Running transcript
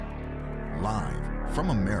Live from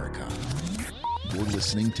America, you're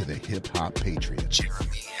listening to the Hip Hop Patriot,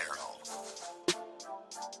 Jeremy Herrell.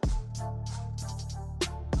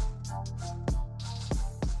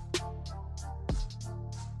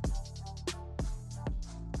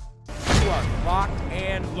 You are locked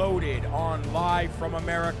and loaded on Live from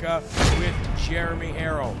America with Jeremy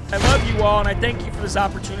Herrell. I love you all, and I thank you for this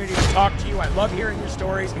opportunity to talk to you. I love hearing your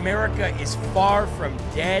stories. America is far from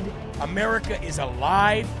dead. America is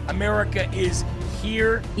alive. America is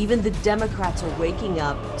here. Even the Democrats are waking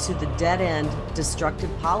up to the dead-end, destructive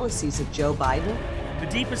policies of Joe Biden. The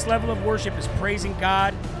deepest level of worship is praising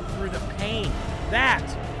God through the pain. That,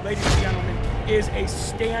 ladies and gentlemen, is a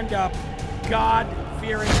stand-up,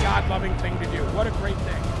 God-fearing, God-loving thing to do. What a great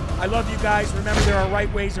thing. I love you guys. Remember, there are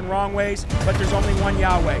right ways and wrong ways, but there's only one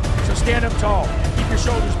Yahweh. So stand up tall. Keep your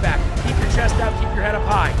shoulders back. Keep your chest out. Keep your head up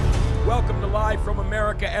high. Welcome to Live from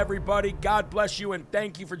America, everybody. God bless you, and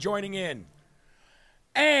thank you for joining in.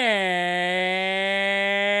 And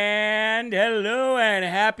hello and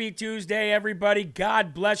happy Tuesday, everybody.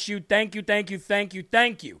 God bless you. Thank you, thank you, thank you,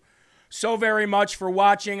 thank you so very much for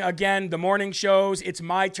watching, again, the morning shows. It's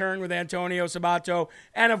My Turn with Antonio Sabato.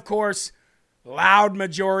 And, of course, loud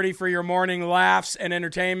majority for your morning laughs and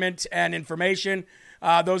entertainment and information.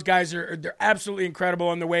 Those guys they're absolutely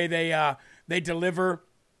incredible in the way they deliver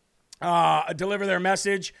their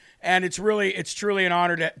message, and it's truly an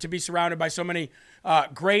honor to be surrounded by so many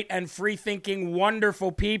great and free-thinking,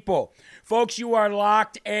 wonderful people. Folks, you are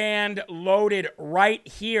locked and loaded right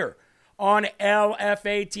here on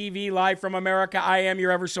LFA TV, Live from America. I am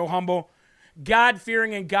your ever so humble,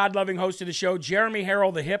 God-fearing and God-loving host of the show, Jeremy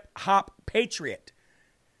Herrell, the hip-hop patriot.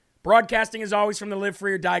 Broadcasting, as always, from the Live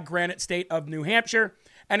Free or Die Granite State of New Hampshire.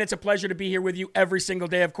 And it's a pleasure to be here with you every single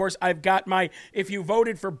day. Of course, I've got my "If you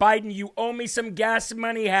voted for Biden, you owe me some gas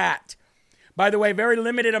money" hat. By the way, very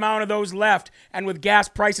limited amount of those left. And with gas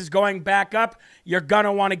prices going back up, you're going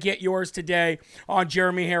to want to get yours today on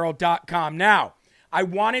jeremyherrell.com. Now, I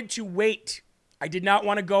wanted to wait. I did not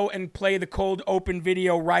want to go and play the cold open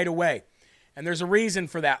video right away. And there's a reason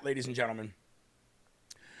for that, ladies and gentlemen.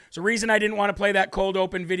 There's a reason I didn't want to play that cold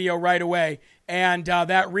open video right away, and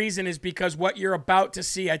that reason is because what you're about to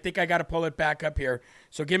see, I think I got to pull it back up here,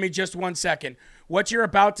 so give me just 1 second. What you're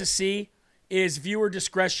about to see is viewer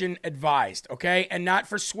discretion advised, okay? And not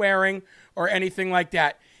for swearing or anything like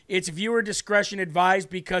that. It's viewer discretion advised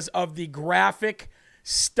because of the graphic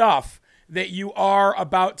stuff that you are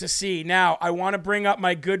about to see. Now, I want to bring up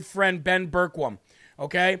my good friend Ben Berkwam,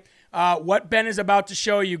 okay? What Ben is about to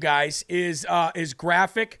show you guys is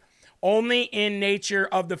graphic, only in nature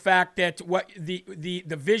of the fact that what the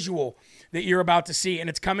visual that you're about to see, and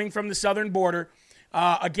it's coming from the southern border.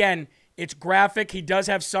 Again, it's graphic. He does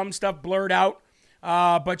have some stuff blurred out,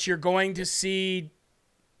 but you're going to see,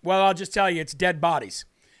 well, I'll just tell you, it's dead bodies.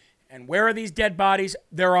 And where are these dead bodies?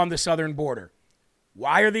 They're on the southern border.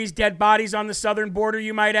 Why are these dead bodies on the southern border,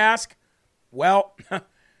 you might ask? Well,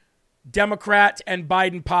 Democrat and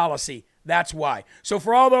Biden policy. That's why. So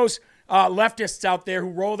for all those leftists out there who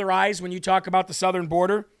roll their eyes when you talk about the southern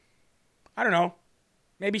border, I don't know,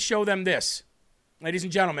 maybe show them this. Ladies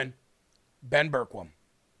and gentlemen, Ben Berkwam.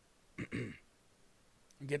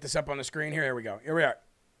 Get this up on the screen here. Here we go. Here we are.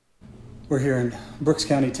 We're here in Brooks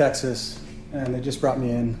County, Texas, and they just brought me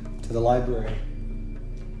in to the library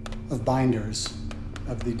of binders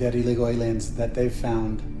of the dead illegal aliens that they've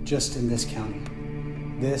found just in this county.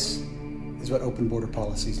 This is what open border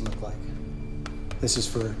policies look like. This is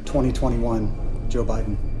for 2021 Joe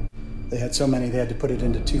Biden. They had so many, they had to put it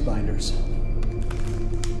into 2 binders.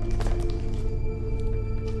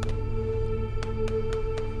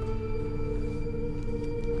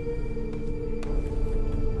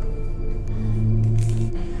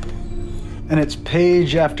 And it's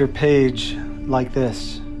page after page like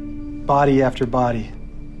this, body after body,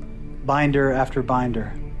 binder after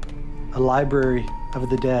binder, a library of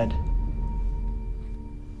the dead,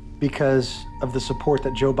 because of the support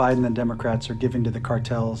that Joe Biden and Democrats are giving to the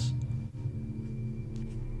cartels. I'm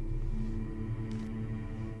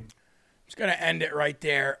just going to end it right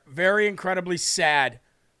there. Very incredibly sad.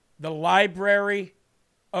 The library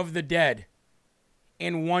of the dead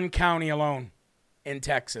in one county alone in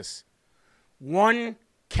Texas. One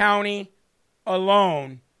county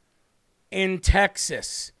alone in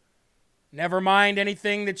Texas. Never mind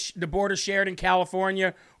anything that the border shared in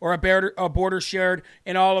California or a border shared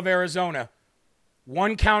in all of Arizona.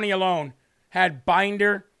 One county alone had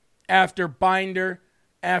binder after binder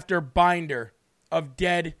after binder of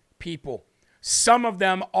dead people. Some of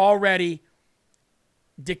them already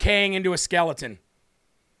decaying into a skeleton.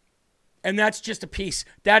 And that's just a piece.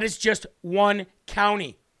 That is just one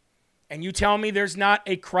county. And you tell me there's not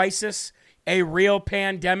a crisis, a real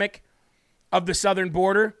pandemic of the southern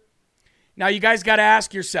border? Now, you guys got to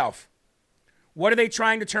ask yourself, what are they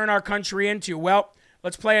trying to turn our country into? Well,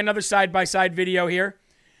 let's play another side-by-side video here.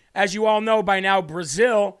 As you all know by now,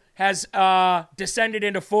 Brazil has descended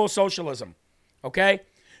into full socialism, okay?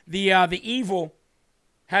 The evil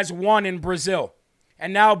has won in Brazil.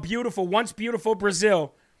 And now once beautiful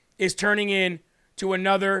Brazil is turning into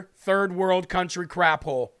another third world country crap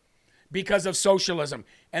hole because of socialism.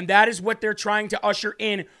 And that is what they're trying to usher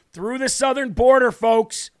in through the southern border,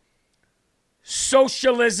 folks.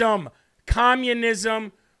 Socialism,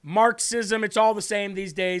 communism, Marxism, it's all the same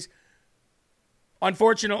these days.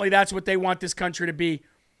 Unfortunately, that's what they want this country to be.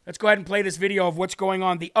 Let's go ahead and play this video of what's going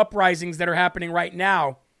on, the uprisings that are happening right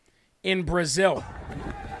now in Brazil.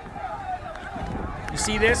 You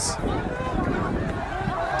see this?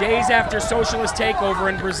 Days after socialist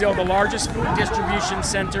takeover in Brazil, the largest food distribution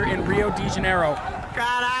center in Rio de Janeiro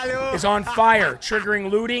is on fire, triggering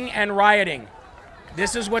looting and rioting.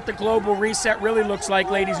 This is what the global reset really looks like,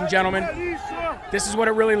 ladies and gentlemen. This is what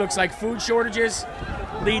it really looks like. Food shortages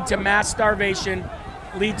lead to mass starvation,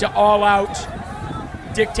 lead to all-out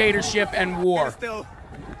dictatorship and war.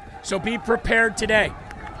 So be prepared today.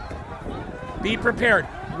 Be prepared.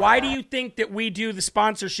 Why do you think that we do the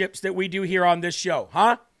sponsorships that we do here on this show,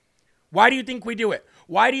 huh? Why do you think we do it?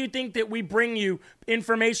 Why do you think that we bring you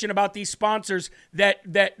information about these sponsors that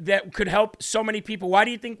could help so many people? Why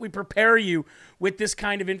do you think we prepare you with this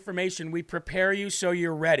kind of information? We prepare you so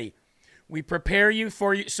you're ready. We prepare you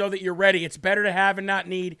so that you're ready. It's better to have and not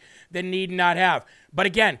need than need and not have. But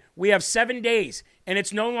again, we have 7 days, and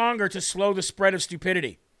it's no longer to slow the spread of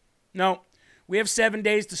stupidity. No, we have 7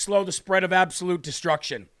 days to slow the spread of absolute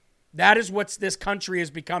destruction. That is what this country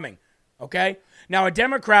is becoming. Okay? Now, a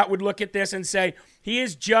Democrat would look at this and say, he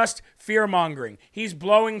is just fear-mongering. He's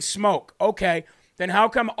blowing smoke. Okay, then how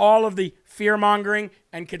come all of the fear-mongering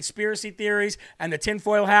and conspiracy theories and the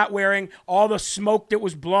tinfoil hat wearing, all the smoke that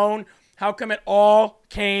was blown, how come it all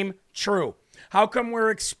came true? How come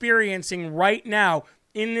we're experiencing right now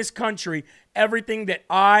in this country everything that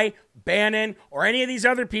I, Bannon, or any of these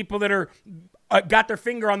other people that are got their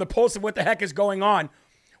finger on the pulse of what the heck is going on?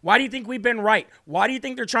 Why do you think we've been right? Why do you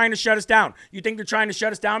think they're trying to shut us down? You think they're trying to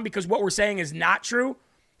shut us down because what we're saying is not true?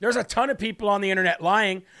 There's a ton of people on the internet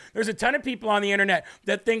lying. There's a ton of people on the internet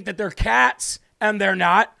that think that they're cats and they're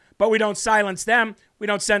not, but we don't silence them. We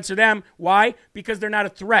don't censor them. Why? Because they're not a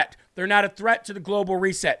threat. They're not a threat to the global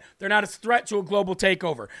reset. They're not a threat to a global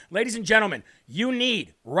takeover. Ladies and gentlemen, you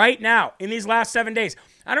need right now in these last 7 days,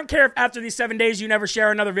 I don't care if after these 7 days you never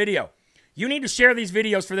share another video. You need to share these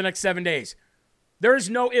videos for the next 7 days. There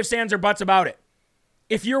is no ifs, ands, or buts about it.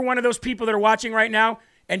 If you're one of those people that are watching right now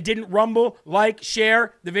and didn't rumble, like,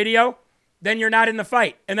 share the video, then you're not in the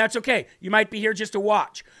fight. And that's okay. You might be here just to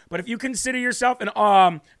watch. But if you consider yourself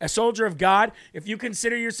a soldier of God, if you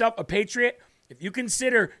consider yourself a patriot, if you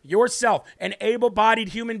consider yourself an able-bodied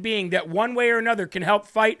human being that one way or another can help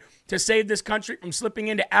fight to save this country from slipping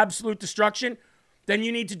into absolute destruction, then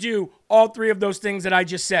you need to do all three of those things that I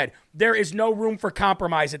just said. There is no room for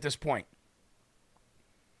compromise at this point.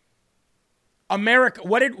 America,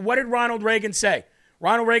 what did Ronald Reagan say?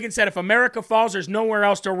 Ronald Reagan said, if America falls, there's nowhere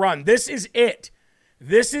else to run. This is it.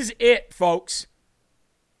 This is it, folks.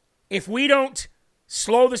 If we don't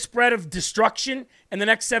slow the spread of destruction in the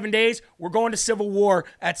next 7 days, we're going to civil war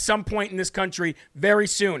at some point in this country very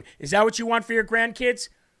soon. Is that what you want for your grandkids?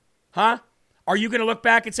 Huh? Are you going to look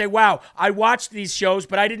back and say, wow, I watched these shows,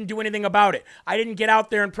 but I didn't do anything about it. I didn't get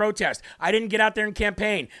out there and protest. I didn't get out there and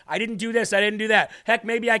campaign. I didn't do this. I didn't do that. Heck,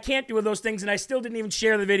 maybe I can't do those things, and I still didn't even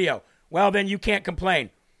share the video. Well, then you can't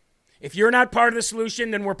complain. If you're not part of the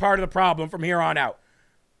solution, then we're part of the problem from here on out.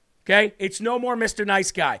 Okay? It's no more Mr.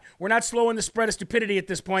 Nice Guy. We're not slowing the spread of stupidity at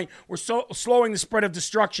this point. We're slowing the spread of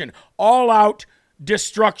destruction. All out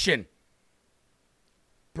destruction.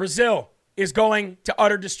 Brazil is going to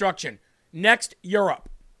utter destruction. Next, Europe.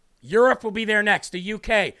 Europe will be there next. The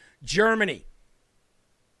UK, Germany,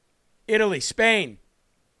 Italy, Spain,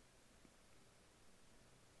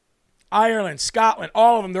 Ireland, Scotland,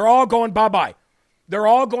 all of them. They're all going bye-bye. They're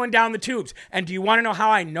all going down the tubes. And do you want to know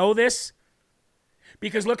how I know this?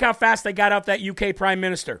 Because look how fast they got out that UK Prime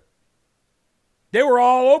Minister. They were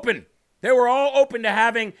all open. They were all open to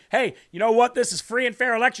having, hey, you know what? This is free and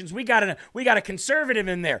fair elections. We got a conservative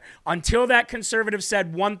in there. Until that conservative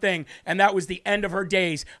said one thing, and that was the end of her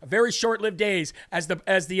days, very short-lived days as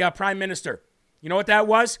the Prime Minister. You know what that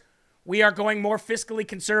was? We are going more fiscally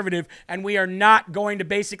conservative, and we are not going to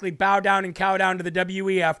basically bow down and cow down to the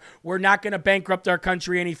WEF. We're not going to bankrupt our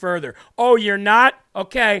country any further. Oh, you're not?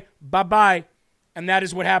 Okay, bye-bye. And that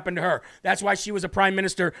is what happened to her. That's why she was a prime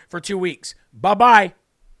minister for 2 weeks. Bye-bye.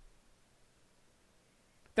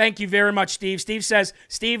 Thank you very much, Steve.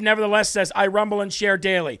 Steve nevertheless says, I rumble and share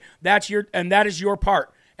daily. That is your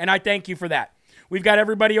part. And I thank you for that. We've got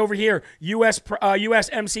everybody over here.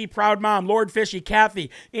 USMC Proud Mom, Lord Fishy,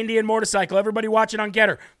 Kathy, Indian Motorcycle, everybody watching on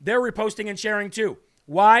Getter. They're reposting and sharing too.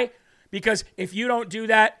 Why? Because if you don't do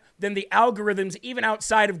that, then the algorithms, even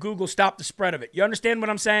outside of Google, stop the spread of it. You understand what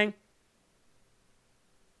I'm saying?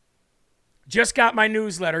 Just got my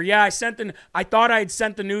newsletter. Yeah, I thought I had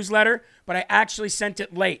sent the newsletter, but I actually sent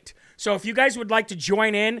it late. So if you guys would like to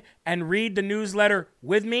join in and read the newsletter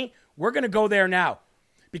with me, we're going to go there now.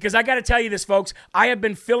 Because I got to tell you this, folks, I have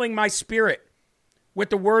been filling my spirit with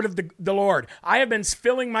the word of the Lord. I have been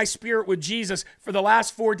filling my spirit with Jesus for the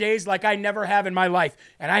last 4 days like I never have in my life.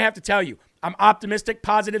 And I have to tell you, I'm optimistic,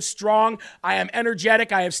 positive, strong. I am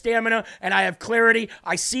energetic. I have stamina and I have clarity.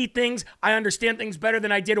 I see things. I understand things better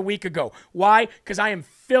than I did a week ago. Why? Because I am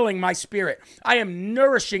filling my spirit. I am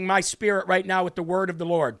nourishing my spirit right now with the word of the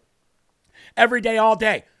Lord. Every day, all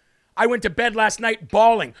day. I went to bed last night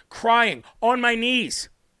bawling, crying, on my knees.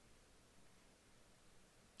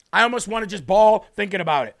 I almost want to just bawl thinking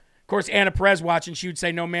about it. Of course, Anna Perez watching, she would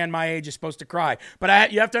say, no man my age is supposed to cry.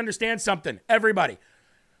 But you have to understand something, everybody.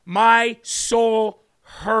 My soul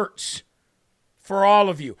hurts for all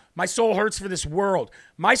of you. My soul hurts for this world.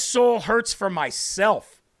 My soul hurts for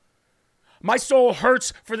myself. My soul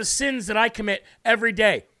hurts for the sins that I commit every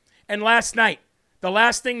day. And last night, the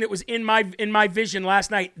last thing that was in my vision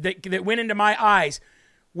last night that went into my eyes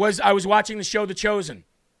was I was watching the show The Chosen.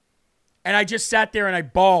 And I just sat there and I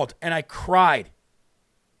bawled and I cried.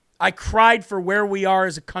 I cried for where we are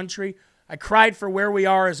as a country. I cried for where we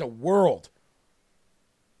are as a world.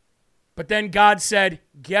 But then God said,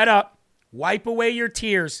 get up, wipe away your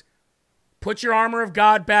tears, put your armor of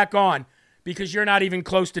God back on because you're not even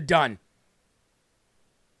close to done.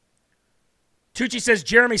 Tucci says,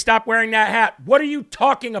 Jeremy, stop wearing that hat. What are you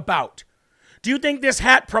talking about? Do you think this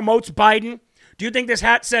hat promotes Biden? Do you think this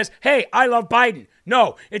hat says, hey, I love Biden?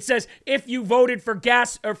 No, it says, if you voted for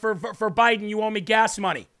gas or for Biden, you owe me gas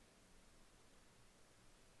money.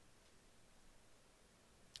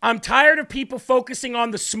 I'm tired of people focusing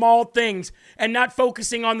on the small things and not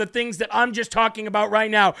focusing on the things that I'm just talking about right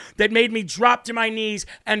now that made me drop to my knees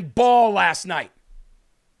and bawl last night.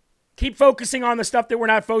 Keep focusing on the stuff that we're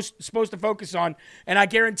not supposed to focus on, and I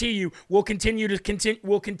guarantee you we'll continue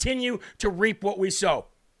to reap what we sow.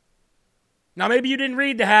 Now, maybe you didn't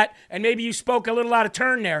read the hat, and maybe you spoke a little out of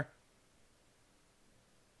turn there.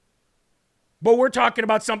 But we're talking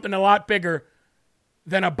about something a lot bigger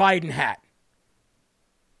than a Biden hat.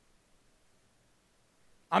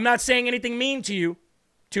 I'm not saying anything mean to you,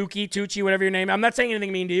 Tucci, whatever your name is. I'm not saying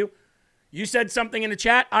anything mean to you. You said something in the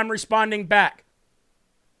chat, I'm responding back.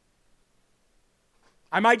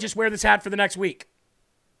 I might just wear this hat for the next week.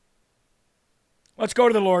 Let's go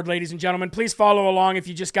to the Lord, ladies and gentlemen. Please follow along if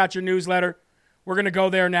you just got your newsletter. We're going to go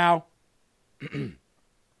there now.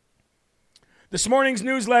 This morning's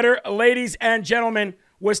newsletter, ladies and gentlemen,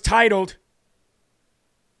 was titled,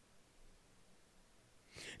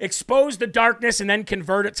 Expose the Darkness and Then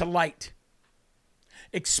Convert It to Light.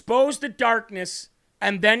 Expose the darkness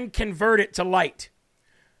and then convert it to light.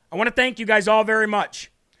 I want to thank you guys all very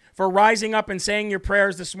much for rising up and saying your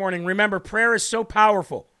prayers this morning. Remember, prayer is so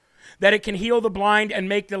powerful that it can heal the blind and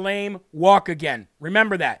make the lame walk again.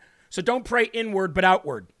 Remember that. So don't pray inward but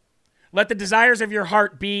outward. Let the desires of your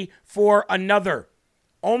heart be for another.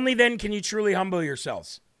 Only then can you truly humble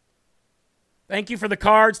yourselves. Thank you for the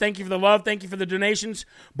cards. Thank you for the love. Thank you for the donations,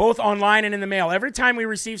 both online and in the mail. Every time we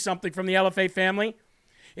receive something from the LFA family,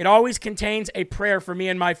 it always contains a prayer for me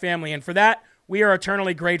and my family. And for that, we are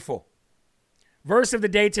eternally grateful. Verse of the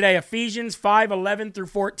day today, Ephesians 5:11 through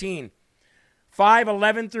 14.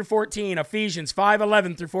 5:11 through 14. Ephesians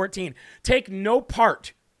 5:11 through 14. Take no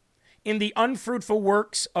part in the unfruitful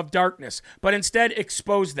works of darkness, but instead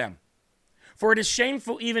expose them. For it is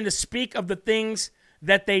shameful even to speak of the things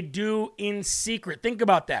that they do in secret. Think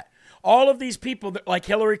about that. All of these people, like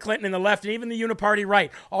Hillary Clinton and the left, and even the uniparty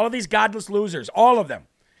right, all of these godless losers, all of them,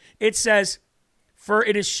 it says, for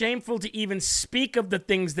it is shameful to even speak of the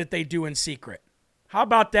things that they do in secret. How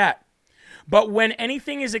about that? But when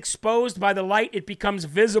anything is exposed by the light, it becomes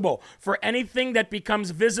visible. For anything that becomes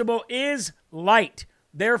visible is light.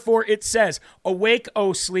 Therefore it says, awake,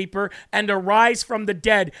 O sleeper, and arise from the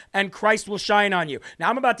dead, and Christ will shine on you. Now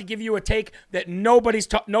I'm about to give you a take that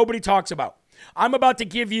nobody talks about. I'm about to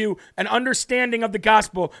give you an understanding of the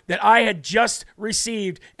gospel that I had just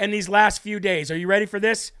received in these last few days. Are you ready for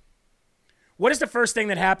this? What is the first thing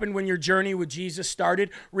that happened when your journey with Jesus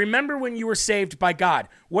started? Remember when you were saved by God.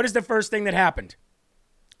 What is the first thing that happened?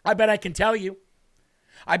 I bet I can tell you.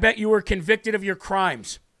 I bet you were convicted of your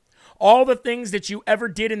crimes. All the things that you ever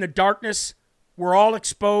did in the darkness were all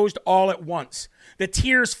exposed all at once. The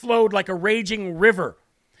tears flowed like a raging river,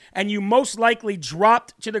 and you most likely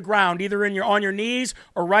dropped to the ground, either on your knees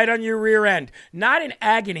or right on your rear end, not in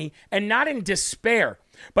agony and not in despair,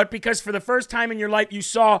 but because for the first time in your life, you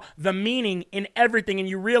saw the meaning in everything and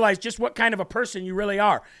you realized just what kind of a person you really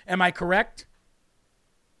are. Am I correct?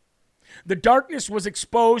 The darkness was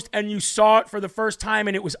exposed and you saw it for the first time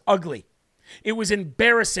and it was ugly. It was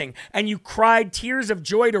embarrassing and you cried tears of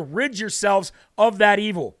joy to rid yourselves of that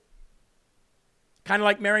evil. Kind of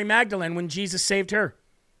like Mary Magdalene when Jesus saved her.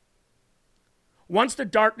 Once the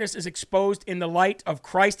darkness is exposed in the light of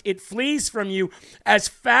Christ, it flees from you as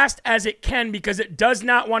fast as it can because it does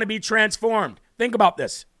not want to be transformed. Think about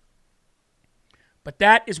this. But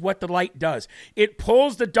that is what the light does. It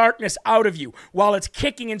pulls the darkness out of you while it's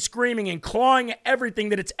kicking and screaming and clawing at everything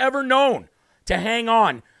that it's ever known to hang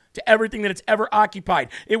on to everything that it's ever occupied.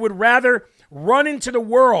 It would rather run into the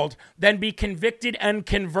world than be convicted and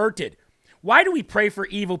converted. Why do we pray for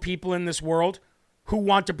evil people in this world who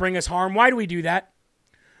want to bring us harm? Why do we do that?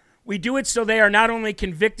 We do it so they are not only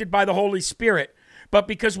convicted by the Holy Spirit, but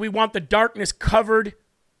because we want the darkness converted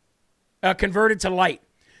to light.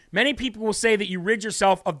 Many people will say that you rid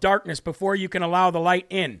yourself of darkness before you can allow the light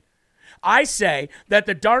in. I say that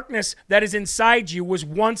the darkness that is inside you was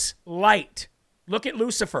once light. Look at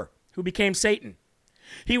Lucifer, who became Satan.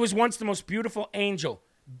 He was once the most beautiful angel,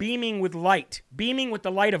 beaming with light, beaming with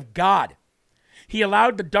the light of God. He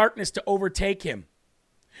allowed the darkness to overtake him.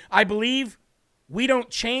 I believe we don't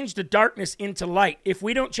change the darkness into light. If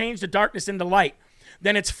we don't change the darkness into light,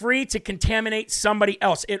 then it's free to contaminate somebody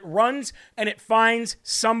else. It runs and it finds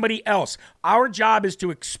somebody else. Our job is to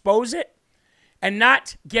expose it and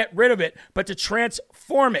not get rid of it, but to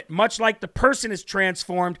transform it, much like the person is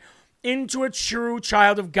transformed into a true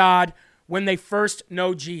child of God when they first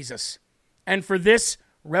know Jesus. And for this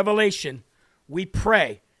revelation, we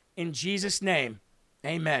pray in Jesus' name,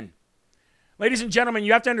 amen. Ladies and gentlemen,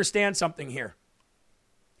 you have to understand something here.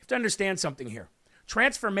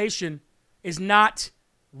 Transformation is not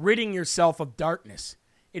ridding yourself of darkness.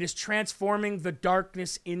 It is transforming the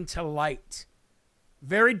darkness into light.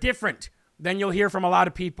 Very different than you'll hear from a lot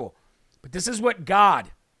of people. But this is what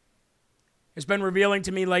God has been revealing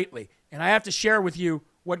to me lately. And I have to share with you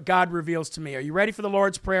what God reveals to me. Are you ready for the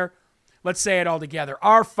Lord's Prayer? Let's say it all together.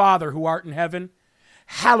 Our Father who art in heaven,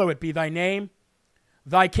 hallowed be thy name.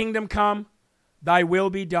 Thy kingdom come, thy will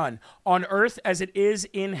be done, on earth as it is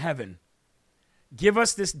in heaven. Give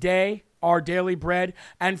us this day our daily bread,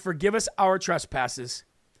 and forgive us our trespasses,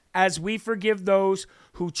 as we forgive those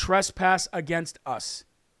who trespass against us.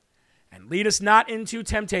 And lead us not into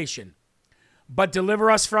temptation, but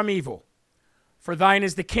deliver us from evil. For thine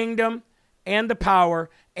is the kingdom, and the power,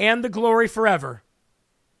 and the glory forever.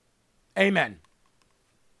 Amen.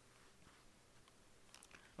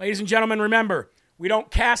 Ladies and gentlemen, remember, we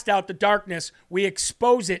don't cast out the darkness, we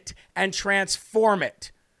expose it and transform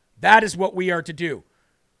it. That is what we are to do.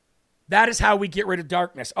 That is how we get rid of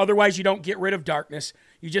darkness. Otherwise, you don't get rid of darkness.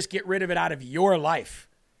 You just get rid of it out of your life.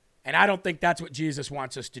 And I don't think that's what Jesus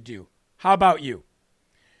wants us to do. How about you?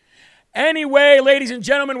 Anyway, ladies and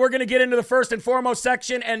gentlemen, we're going to get into the first and foremost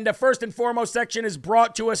section, and the first and foremost section is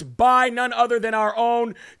brought to us by none other than our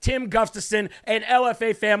own Tim Gustafson, an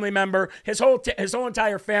LFA family member. His whole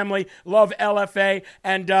entire family love LFA,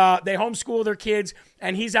 and they homeschool their kids,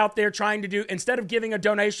 and he's out there trying to do, instead of giving a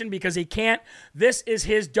donation because he can't, this is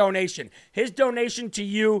his donation. His donation to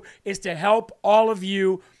you is to help all of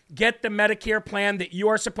you get the Medicare plan that you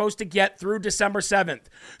are supposed to get through December 7th.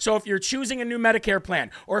 So if you're choosing a new Medicare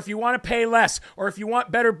plan, or if you want to pay less, or if you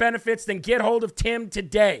want better benefits, then get hold of Tim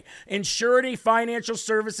today.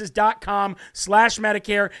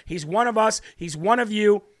 InsurityFinancialServices.com/Medicare. He's one of us. He's one of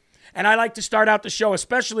you. And I like to start out the show,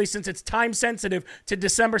 especially since it's time sensitive to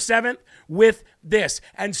December 7th, with this.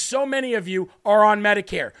 And so many of you are on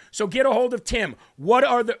Medicare. So get a hold of Tim.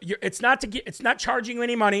 It's not charging you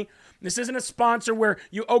any money. This isn't a sponsor where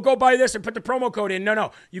you, go buy this and put the promo code in.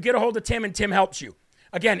 No. You get a hold of Tim and Tim helps you.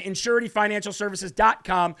 Again,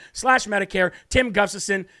 InsurityFinancialServices.com/Medicare. Tim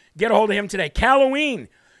Gustafson. Get a hold of him today. Halloween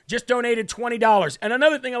just donated $20. And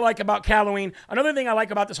another thing I like about Halloween, another thing I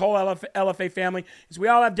like about this whole LFA family is we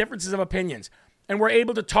all have differences of opinions. And we're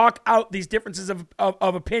able to talk out these differences of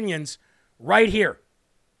opinions right here.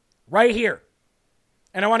 Right here.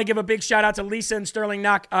 And I want to give a big shout out to Lisa and Sterling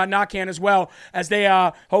Knockhand as well, as they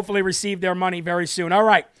hopefully receive their money very soon. All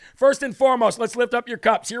right. First and foremost, let's lift up your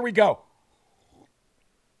cups. Here we go.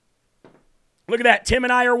 Look at that. Tim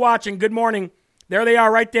and I are watching. Good morning. There they are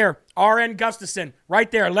right there. R.N. Gustafson right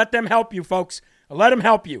there. Let them help you, folks. Let them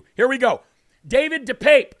help you. Here we go. David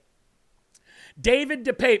DePape. David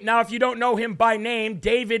DePape. Now, if you don't know him by name,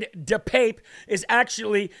 David DePape is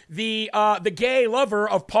actually the gay lover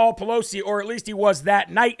of Paul Pelosi, or at least he was that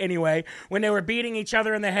night anyway, when they were beating each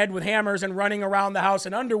other in the head with hammers and running around the house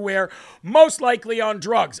in underwear, most likely on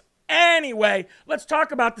drugs. Anyway, let's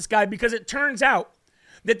talk about this guy, because it turns out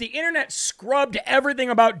that the internet scrubbed everything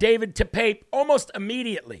about David DePape almost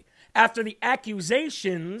immediately after the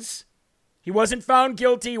accusations. He wasn't found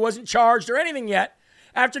guilty, he wasn't charged or anything yet.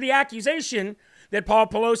 After the accusation that Paul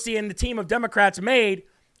Pelosi and the team of Democrats made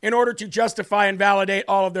in order to justify and validate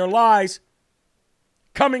all of their lies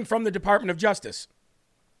coming from the Department of Justice.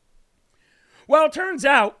 Well, it turns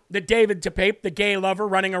out that David DePape, the gay lover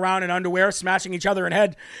running around in underwear, smashing each other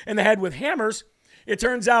in the head with hammers, it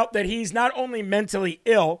turns out that he's not only mentally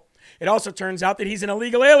ill, it also turns out that he's an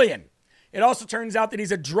illegal alien. It also turns out that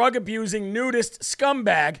he's a drug-abusing nudist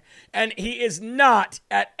scumbag, and he is not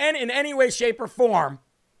in any way, shape, or form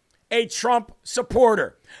a Trump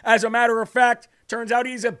supporter. As a matter of fact, turns out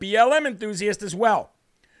he's a BLM enthusiast as well.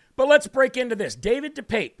 But let's break into this. David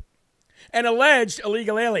DePape, an alleged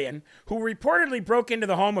illegal alien who reportedly broke into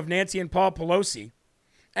the home of Nancy and Paul Pelosi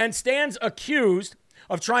and stands accused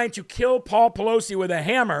of trying to kill Paul Pelosi with a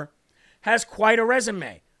hammer, has quite a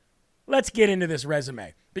resume. Let's get into this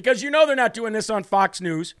resume. Because you know they're not doing this on Fox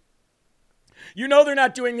News. You know they're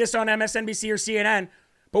not doing this on MSNBC or CNN.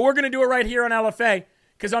 But we're going to do it right here on LFA.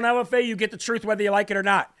 Because on LFA, you get the truth whether you like it or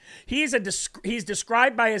not. He's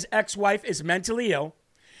described by his ex-wife as mentally ill.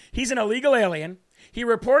 He's an illegal alien. He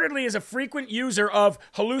reportedly is a frequent user of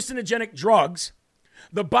hallucinogenic drugs.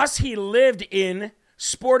 The bus he lived in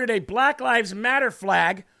sported a Black Lives Matter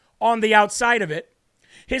flag on the outside of it.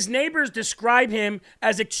 His neighbors describe him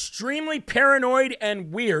as extremely paranoid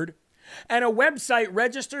and weird, and a website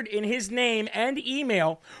registered in his name and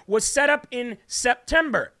email was set up in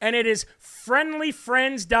September, and it is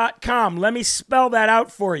friendlyfriends.com. Let me spell that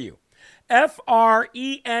out for you. F-R-E-N-L-Y.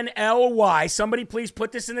 Somebody please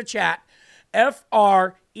put this in the chat.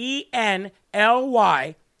 F-R-E-N-L-Y.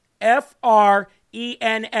 F-R-E-N-S.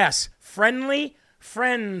 Friendly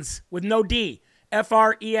Friends with no D.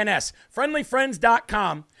 F-R-E-N-S,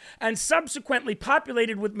 friendlyfriends.com, and subsequently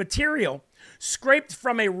populated with material scraped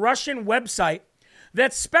from a Russian website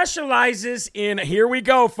that specializes in, here we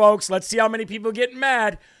go, folks, let's see how many people get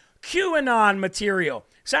mad, QAnon material.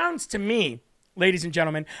 Sounds to me, ladies and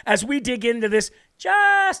gentlemen, as we dig into this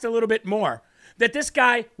just a little bit more, that this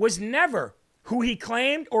guy was never who he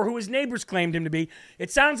claimed or who his neighbors claimed him to be.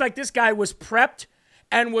 It sounds like this guy was prepped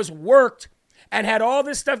and was worked and had all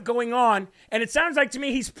this stuff going on, and it sounds like to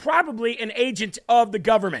me he's probably an agent of the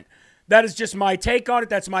government. That is just my take on it.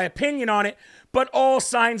 That's my opinion on it. But all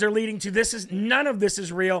signs are leading to none of this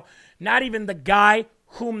is real, not even the guy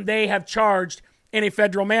whom they have charged in a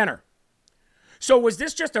federal manner. So was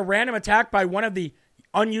this just a random attack by one of the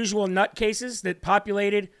unusual nutcases that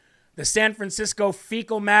populated the San Francisco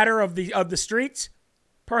fecal matter of the streets?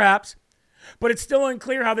 Perhaps. But it's still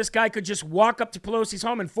unclear how this guy could just walk up to Pelosi's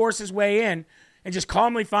home and force his way in and just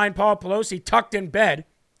calmly find Paul Pelosi tucked in bed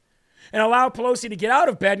and allow Pelosi to get out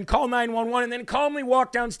of bed and call 911 and then calmly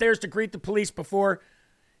walk downstairs to greet the police before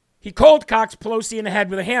he cold cocks Pelosi in the head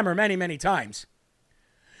with a hammer many, many times.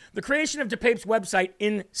 The creation of DePape's website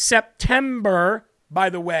in September, by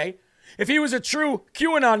the way, if he was a true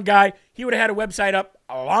QAnon guy, he would have had a website up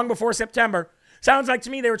long before September. Sounds like to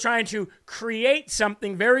me they were trying to create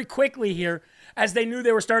something very quickly here as they knew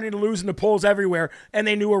they were starting to lose in the polls everywhere and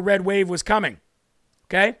they knew a red wave was coming.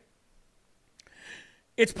 Okay?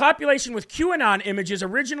 Its population with QAnon images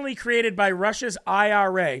originally created by Russia's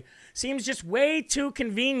IRA seems just way too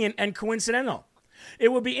convenient and coincidental. It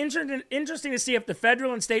will be interesting to see if the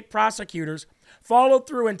federal and state prosecutors follow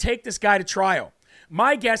through and take this guy to trial.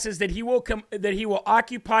 My guess is that he will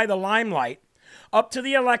occupy the limelight up to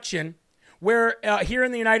the election where here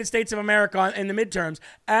in the United States of America in the midterms,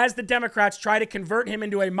 as the Democrats try to convert him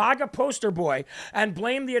into a MAGA poster boy and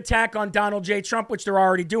blame the attack on Donald J. Trump, which they're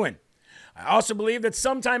already doing. I also believe that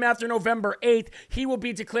sometime after November 8th, he will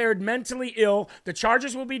be declared mentally ill, the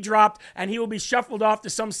charges will be dropped, and he will be shuffled off to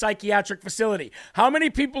some psychiatric facility. How many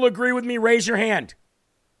people agree with me? Raise your hand.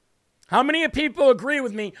 How many people agree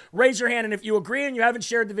with me? Raise your hand. And if you agree and you haven't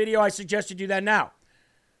shared the video, I suggest you do that now.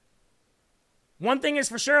 One thing is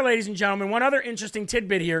for sure, ladies and gentlemen, one other interesting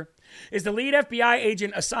tidbit here is the lead FBI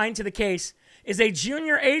agent assigned to the case is a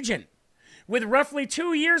junior agent with roughly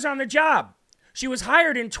 2 years on the job. She was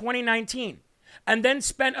hired in 2019 and then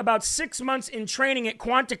spent about 6 months in training at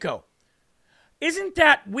Quantico. Isn't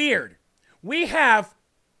that weird? we have,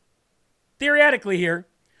 theoretically here,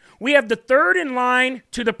 we have the third in line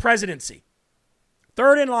to the presidency.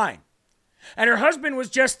 Third in line. And her husband was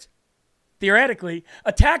just, theoretically,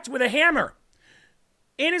 attacked with a hammer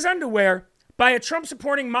in his underwear by a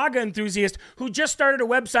Trump-supporting MAGA enthusiast who just started a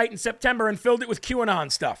website in September and filled it with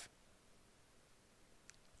QAnon stuff.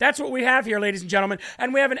 That's what we have here, ladies and gentlemen.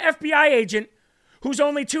 And we have an FBI agent who's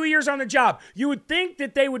only 2 years on the job. You would think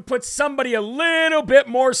that they would put somebody a little bit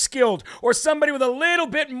more skilled or somebody with a little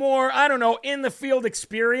bit more, in the field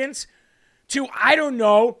experience to,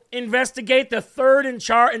 investigate the third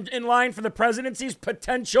in line for the presidency's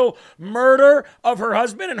potential murder of her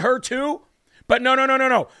husband and her too. But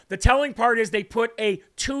no. The telling part is they put a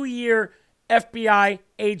 2-year FBI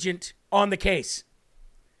agent on the case.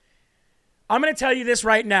 I'm going to tell you this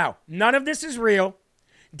right now. None of this is real.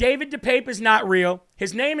 David DePape is not real.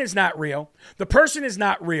 His name is not real. The person is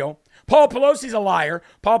not real. Paul Pelosi's a liar.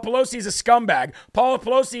 Paul Pelosi is a scumbag. Paul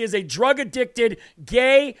Pelosi is a drug-addicted,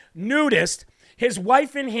 gay nudist. His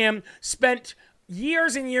wife and him spent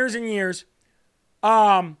years and years and years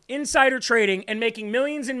insider trading and making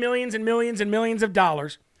millions and millions and millions and millions of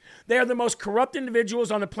dollars. They are the most corrupt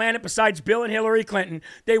individuals on the planet besides Bill and Hillary Clinton.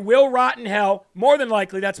 They will rot in hell, more than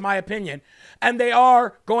likely, that's my opinion. And they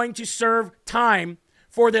are going to serve time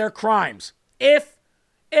for their crimes if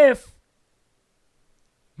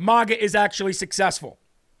MAGA is actually successful.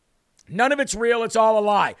 None of it's real. It's all a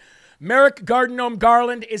lie. Merrick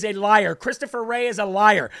Garden-Garland is a liar. Christopher Wray is a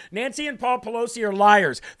liar. Nancy and Paul Pelosi are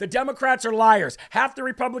liars. The Democrats are liars. Half the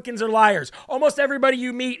Republicans are liars. Almost everybody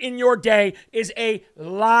you meet in your day is a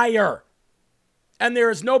liar. And there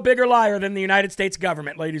is no bigger liar than the United States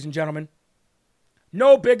government, ladies and gentlemen.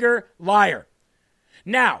 No bigger liar.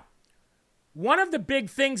 Now, one of the big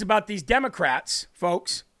things about these Democrats,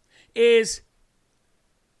 folks, is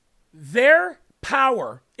their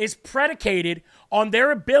power is predicated on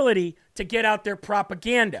their ability to get out their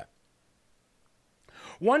propaganda.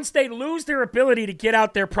 Once they lose their ability to get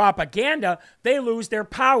out their propaganda, they lose their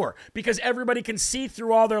power because everybody can see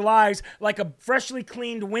through all their lies like a freshly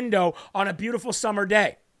cleaned window on a beautiful summer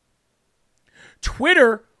day.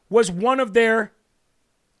 Twitter was one of their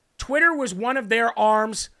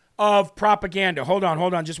arms of propaganda. Hold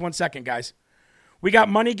on just 1 second, guys. We got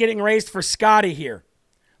money getting raised for Scotty here.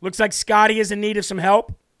 Looks like Scotty is in need of some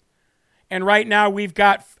help. And right now we've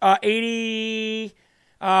got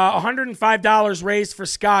 $105 raised for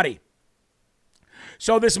Scotty.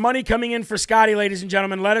 So this money coming in for Scotty, ladies and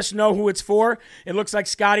gentlemen, let us know who it's for. It looks like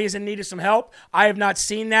Scotty is in need of some help. I have not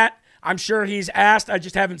seen that. I'm sure he's asked. I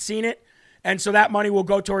just haven't seen it. And so that money will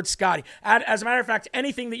go towards Scotty. As a matter of fact,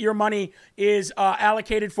 anything that your money is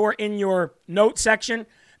allocated for in your note section,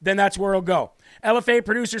 then that's where it'll go. LFA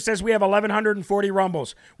producer says we have 1,140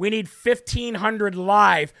 rumbles. We need 1,500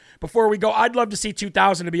 live before we go. I'd love to see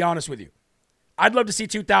 2,000, to be honest with you. I'd love to see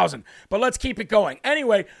 2,000, but let's keep it going.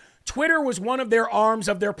 Anyway, Twitter was one of their arms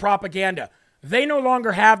of their propaganda. They no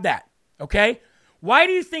longer have that, okay? Why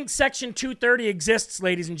do you think Section 230 exists,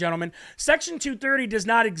 ladies and gentlemen? Section 230 does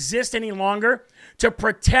not exist any longer to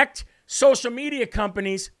protect social media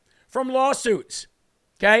companies from lawsuits,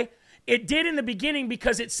 okay? It did in the beginning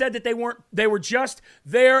because it said that they were just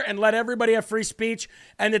there and let everybody have free speech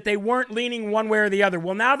and that they weren't leaning one way or the other.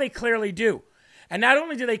 Well, now they clearly do. And not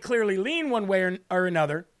only do they clearly lean one way or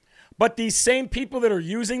another, but these same people that are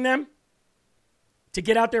using them to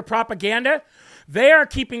get out their propaganda, they are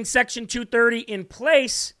keeping Section 230 in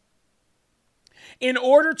place in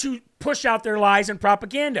order to push out their lies and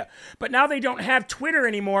propaganda. But now they don't have Twitter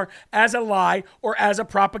anymore as a lie or as a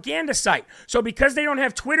propaganda site. So because they don't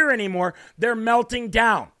have Twitter anymore, they're melting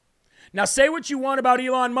down. Now, say what you want about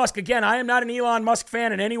Elon Musk. Again, I am not an Elon Musk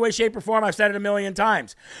fan in any way, shape, or form. I've said it a million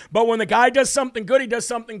times. But when the guy does something good, he does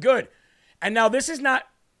something good. And now this is not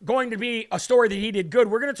going to be a story that he did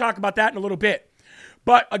good. We're going to talk about that in a little bit.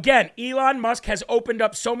 But again, Elon Musk has opened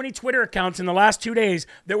up so many Twitter accounts in the last 2 days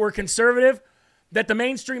that were conservative that the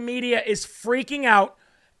mainstream media is freaking out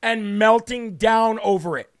and melting down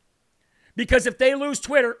over it. Because if they lose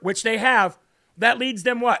Twitter, which they have, that leaves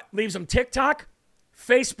them what? Leaves them TikTok,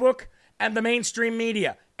 Facebook, and the mainstream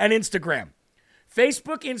media, and Instagram.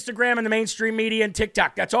 Facebook, Instagram, and the mainstream media, and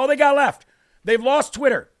TikTok. That's all they got left. They've lost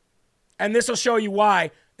Twitter. And this will show you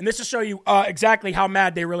why. And this will show you exactly how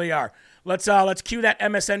mad they really are. Let's cue that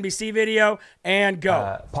MSNBC video and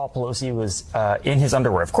go. Paul Pelosi was in his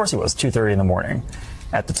underwear. Of course he was, 2:30 in the morning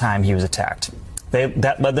at the time he was attacked.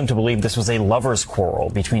 That led them to believe this was a lover's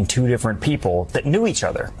quarrel between two different people that knew each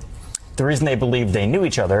other. The reason they believed they knew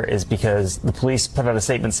each other is because the police put out a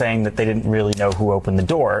statement saying that they didn't really know who opened the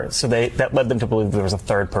door. So that led them to believe there was a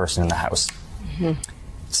third person in the house. Mm-hmm.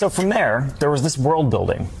 So from there was this world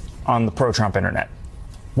building on the pro-Trump internet.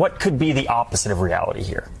 What could be the opposite of reality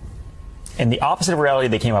here? And the opposite of reality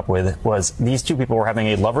they came up with was these two people were having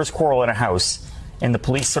a lover's quarrel in a house, and the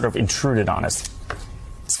police sort of intruded on us.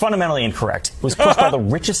 It's fundamentally incorrect. It was pushed by the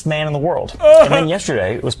richest man in the world. And then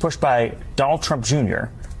yesterday, it was pushed by Donald Trump Jr.,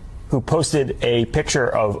 who posted a picture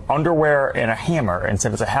of underwear and a hammer and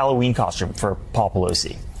said it's a Halloween costume for Paul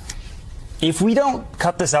Pelosi. If we don't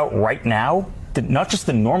cut this out right now, not just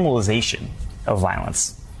the normalization of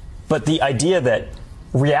violence, but the idea that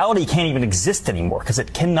reality can't even exist anymore because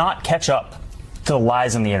it cannot catch up to the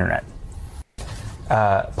lies on the internet.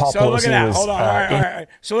 Paul Pelosi look at that. was, Hold on. All right.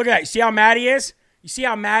 So look at that. You see how mad he is? You see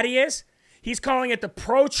how mad he is? He's calling it the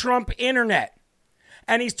pro-Trump internet.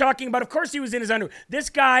 And he's talking about, of course he was in his underwear. This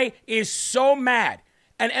guy is so mad.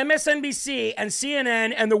 And MSNBC and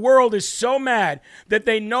CNN and the world is so mad that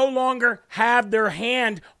they no longer have their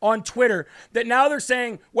hand on Twitter, that now they're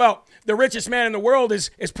saying, well, the richest man in the world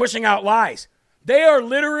is pushing out lies. They are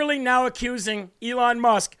literally now accusing Elon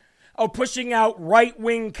Musk of pushing out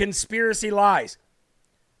right-wing conspiracy lies.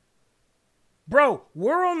 Bro,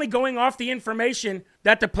 we're only going off the information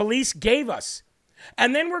that the police gave us.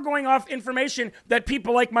 And then we're going off information that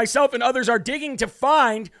people like myself and others are digging to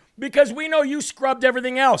find because we know you scrubbed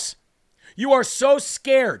everything else. You are so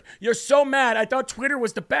scared. You're so mad. I thought Twitter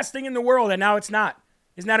was the best thing in the world, and now it's not.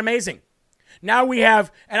 Isn't that amazing? Now we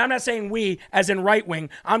have, and I'm not saying we as in right wing,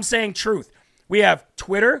 I'm saying truth. We have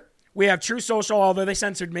Twitter. We have True Social, although they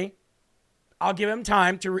censored me. I'll give them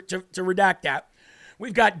time to redact that.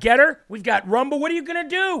 We've got Getter. We've got Rumble. What are you going to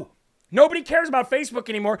do? Nobody cares about Facebook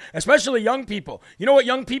anymore, especially young people. You know what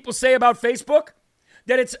young people say about Facebook?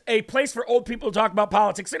 That it's a place for old people to talk about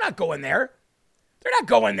politics. They're not going there. They're not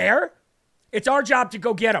going there. It's our job to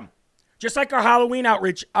go get them. Just like our Halloween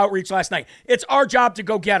outreach last night. It's our job to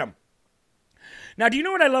go get them. Now, do you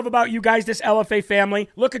know what I love about you guys, this LFA family?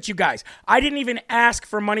 Look at you guys. I didn't even ask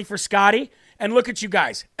for money for Scotty. And look at you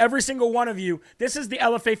guys. Every single one of you. This is the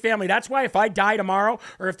LFA family. That's why if I die tomorrow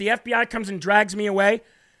or if the FBI comes and drags me away,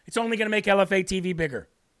 it's only going to make LFA TV bigger.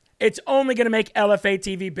 It's only going to make LFA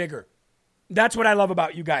TV bigger. That's what I love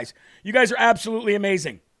about you guys. You guys are absolutely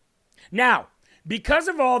amazing. Now, because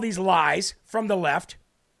of all these lies from the left,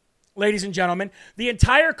 ladies and gentlemen, the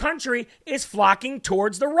entire country is flocking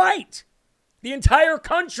towards the right. The entire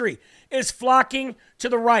country is flocking to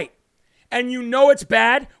the right. And you know it's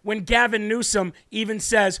bad when Gavin Newsom even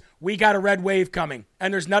says, we got a red wave coming,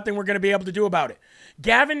 and there's nothing we're going to be able to do about it.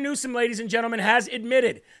 Gavin Newsom, ladies and gentlemen, has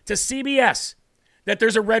admitted to CBS that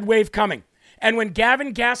there's a red wave coming. And when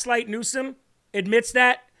Gavin Gaslight Newsom admits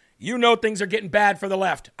that, you know things are getting bad for the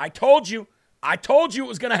left. I told you it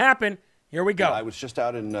was going to happen. Here we go. I was just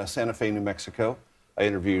out in Santa Fe, New Mexico. I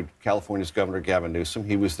interviewed California's Governor Gavin Newsom.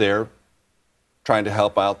 He was there trying to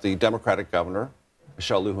help out the Democratic governor,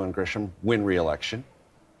 Michelle Lujan Grisham, win re-election.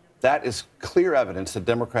 That is clear evidence that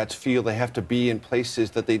Democrats feel they have to be in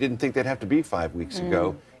places that they didn't think they'd have to be 5 weeks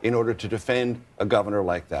ago in order to defend a governor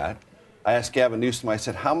like that. I asked Gavin Newsom, I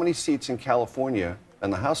said, how many seats in California on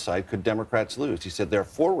the House side could Democrats lose? He said, there are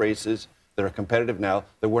 4 races that are competitive now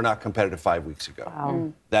that were not competitive 5 weeks ago.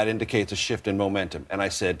 Wow. That indicates a shift in momentum. And I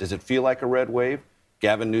said, does it feel like a red wave?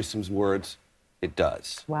 Gavin Newsom's words, it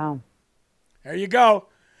does. Wow. There you go.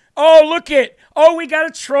 Oh, look it. Oh, we got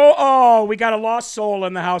a troll. Oh, we got a lost soul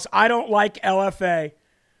in the house. I don't like LFA.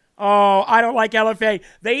 Oh, I don't like LFA.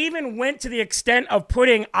 They even went to the extent of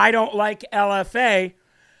putting I don't like LFA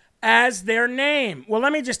as their name. Well,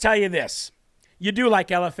 let me just tell you this. You do like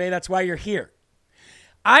LFA. That's why you're here.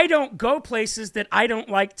 I don't go places that I don't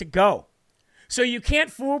like to go. So you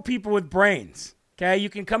can't fool people with brains. Okay?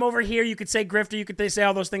 You can come over here. You could say grifter. You could say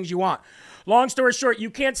all those things you want. Long story short,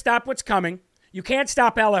 you can't stop what's coming. You can't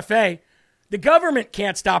stop LFA. The government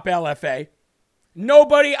can't stop LFA.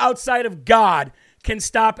 Nobody outside of God can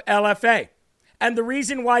stop LFA. And the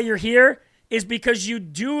reason why you're here is because you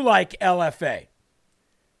do like LFA.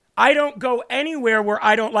 I don't go anywhere where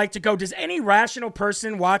I don't like to go. Does any rational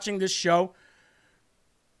person watching this show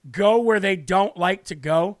go where they don't like to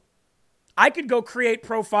go? I could go create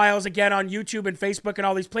profiles again on YouTube and Facebook and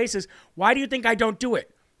all these places. Why do you think I don't do it?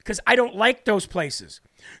 Because I don't like those places.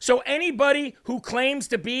 So anybody who claims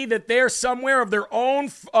to be that they're somewhere of their own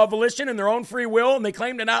volition and their own free will and they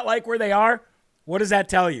claim to not like where they are, what does that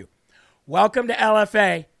tell you? Welcome to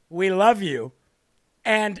LFA. We love you.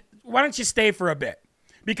 And why don't you stay for a bit?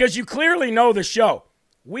 Because you clearly know the show.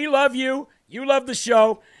 We love you. You love the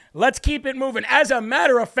show. Let's keep it moving. As a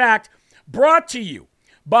matter of fact, brought to you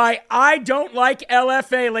by I Don't Like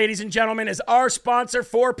LFA, ladies and gentlemen, is our sponsor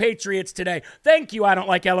for Patriots today. Thank you, I Don't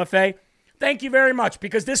Like LFA. Thank you very much,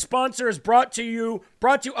 because this sponsor is brought to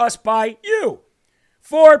us by you.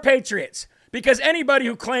 4 Patriots. Because anybody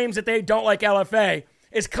who claims that they don't like LFA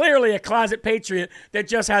is clearly a closet patriot that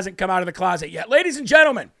just hasn't come out of the closet yet. Ladies and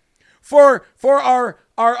gentlemen, for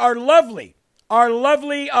our lovely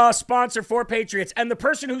sponsor, 4 Patriots, and the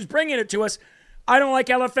person who's bringing it to us, I don't like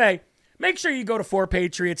LFA, make sure you go to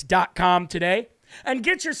 4patriots.com today and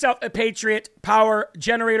get yourself a Patriot Power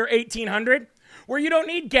Generator 1800, where you don't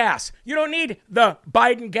need gas. You don't need the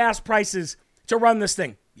Biden gas prices to run this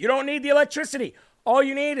thing. You don't need the electricity. All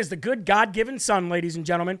you need is the good God-given sun, ladies and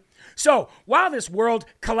gentlemen. So while this world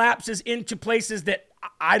collapses into places that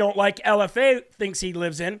I don't like LFA thinks he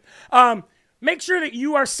lives in, make sure that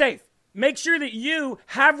you are safe. Make sure that you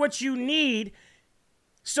have what you need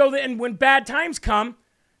so that when bad times come,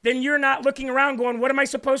 then you're not looking around going, what am I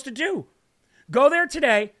supposed to do? Go there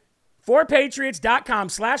today,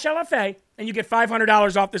 4patriots.com/LFA, and you get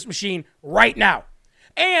 $500 off this machine right now.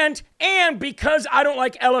 And because I don't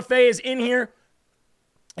like LFA is in here,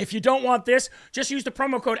 if you don't want this, just use the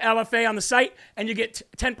promo code LFA on the site and you get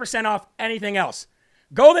 10% off anything else.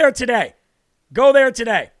 Go there today.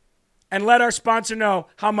 And let our sponsor know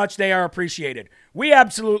how much they are appreciated. We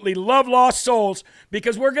absolutely love lost souls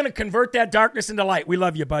because we're going to convert that darkness into light. We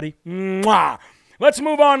love you, buddy. Mwah. Let's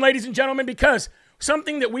move on, ladies and gentlemen, because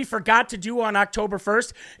something that we forgot to do on October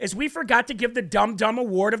 1st is we forgot to give the Dumb Dumb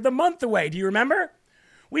Award of the Month away. Do you remember?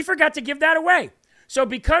 We forgot to give that away. So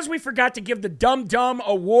because we forgot to give the Dumb Dumb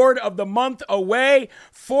Award of the Month away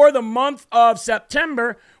for the month of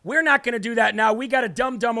September, we're not going to do that now. We got a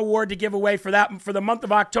Dumb Dumb Award to give away for that for the month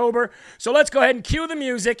of October. So let's go ahead and cue the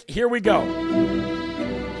music. Here we go.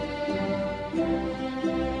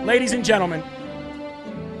 Ladies and gentlemen,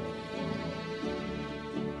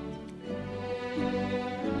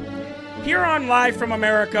 here on Live from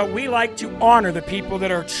America, we like to honor the people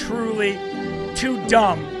that are truly too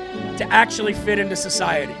dumb to actually fit into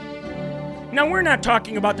society. Now, we're not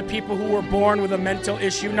talking about the people who were born with a mental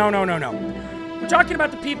issue. No. We're talking about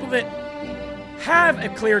the people that have a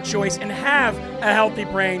clear choice and have a healthy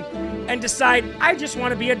brain and decide, I just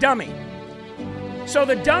want to be a dummy. So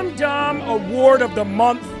the Dumb Dumb Award of the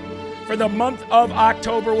Month for the month of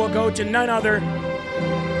October will go to none other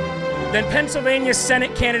than Pennsylvania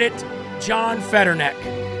Senate candidate John Fetterneck.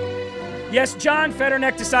 Yes, John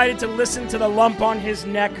Fetterneck decided to listen to the lump on his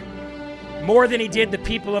neck more than he did the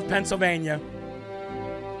people of Pennsylvania.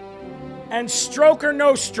 And stroke or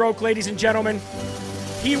no stroke, ladies and gentlemen,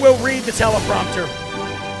 he will read the teleprompter.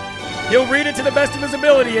 He'll read it to the best of his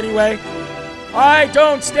ability anyway. I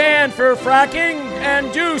don't stand for fracking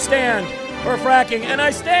and do stand for fracking. And I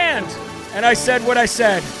stand. And I said what I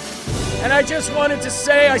said. And I just wanted to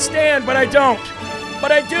say I stand, but I don't.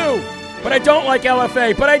 But I do. But I don't like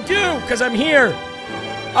LFA. But I do, because I'm here.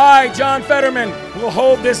 I, John Fetterman, will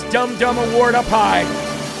hold this Dumb Dumb Award up high.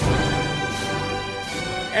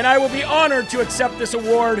 And I will be honored to accept this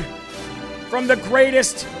award from the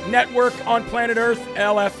greatest network on planet Earth,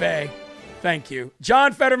 LFA. Thank you.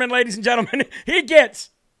 John Fetterman, ladies and gentlemen, he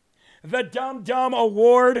gets the Dumb Dumb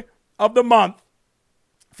Award of the month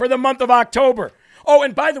for the month of October. Oh,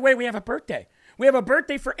 and by the way, we have a birthday. We have a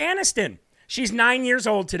birthday for Aniston. She's 9 years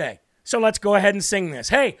old today. So let's go ahead and sing this.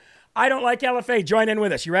 Hey, I don't like LFA. Join in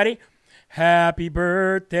with us. You ready? Happy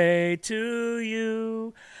birthday to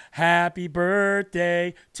you. Happy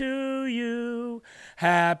birthday to you.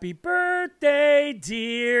 Happy birthday,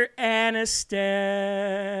 dear Aniston.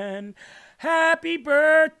 Happy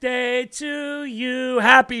birthday to you.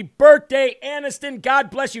 Happy birthday, Aniston. God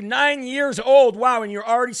bless you. 9 years old. Wow, and you're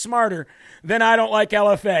already smarter than I don't like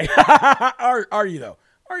LFA. Are you, though?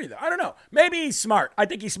 I don't know. Maybe he's smart. I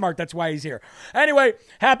think he's smart. That's why he's here. Anyway,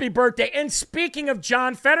 happy birthday. And speaking of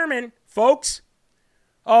John Fetterman, folks,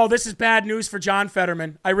 oh, this is bad news for John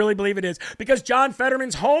Fetterman. I really believe it is. Because John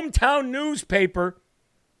Fetterman's hometown newspaper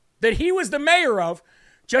that he was the mayor of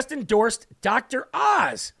just endorsed Dr.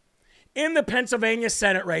 Oz in the Pennsylvania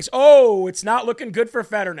Senate race. Oh, it's not looking good for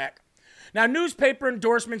Fetterneck. Now, newspaper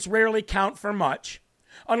endorsements rarely count for much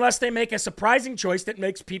unless they make a surprising choice that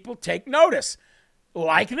makes people take notice.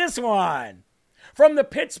 Like this one. From the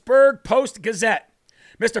Pittsburgh Post-Gazette,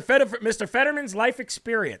 Mr. Fetterman's life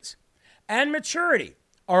experience and maturity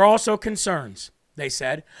are also concerns, they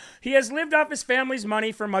said. He has lived off his family's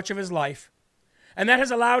money for much of his life, and that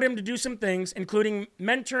has allowed him to do some things, including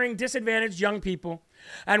mentoring disadvantaged young people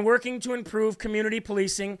and working to improve community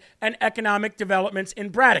policing and economic developments in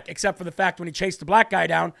Braddock, except for the fact when he chased the black guy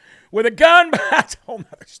down with a gun, but that's a whole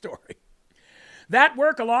nother story. That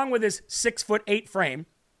work, along with his 6'8" frame,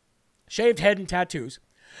 shaved head and tattoos,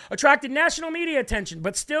 attracted national media attention,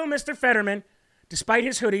 but still Mr. Fetterman, despite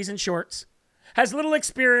his hoodies and shorts, has little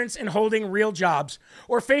experience in holding real jobs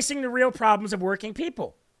or facing the real problems of working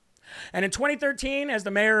people. And in 2013, as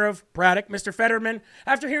the mayor of Braddock, Mr. Fetterman,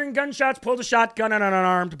 after hearing gunshots, pulled a shotgun on an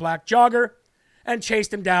unarmed black jogger and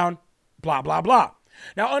chased him down, blah, blah, blah.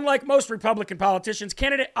 Now, unlike most Republican politicians,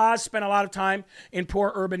 candidate Oz spent a lot of time in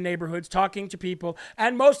poor urban neighborhoods talking to people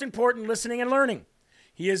and, most important, listening and learning.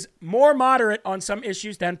 He is more moderate on some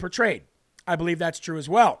issues than portrayed. I believe that's true as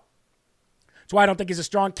well. That's why I don't think he's a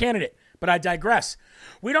strong candidate, but I digress.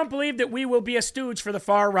 We don't believe that we will be a stooge for the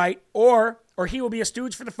far right or he will be a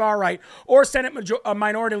stooge for the far right or Senate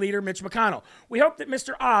Minority Leader Mitch McConnell. We hope that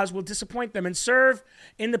Mr. Oz will disappoint them and serve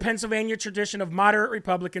in the Pennsylvania tradition of moderate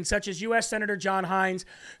Republicans such as U.S. Senator John Hines,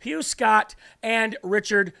 Hugh Scott, and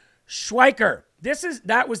Richard Schweiker.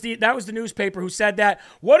 That was the newspaper who said that.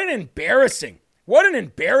 What an embarrassing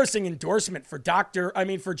endorsement for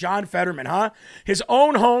John Fetterman, huh? His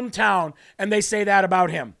own hometown, and they say that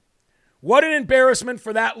about him. What an embarrassment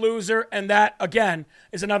for that loser, and that, again,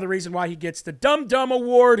 is another reason why he gets the Dum Dum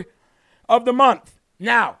Award of the month.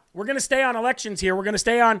 Now, we're going to stay on elections here. We're going to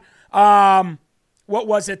stay on, what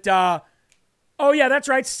was it? Oh, yeah, that's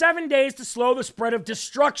right, 7 days to slow the spread of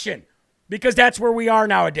destruction, because that's where we are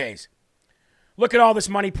nowadays. Look at all this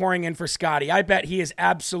money pouring in for Scotty. I bet he is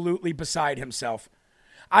absolutely beside himself.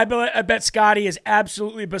 I bet Scotty is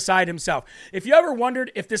absolutely beside himself. If you ever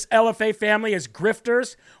wondered if this LFA family is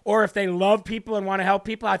grifters or if they love people and want to help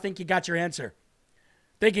people, I think you got your answer.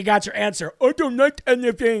 I don't like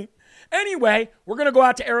anything. Anyway, we're going to go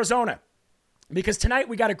out to Arizona because tonight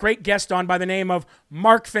we got a great guest on by the name of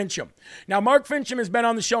Mark Fincham. Now, Mark Fincham has been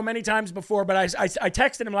on the show many times before, but I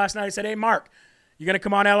texted him last night. I said, hey, Mark, you going to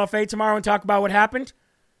come on LFA tomorrow and talk about what happened?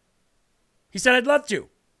 He said, I'd love to.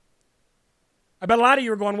 I bet a lot of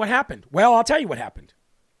you are going, what happened? Well, I'll tell you what happened.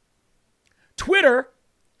 Twitter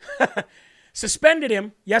suspended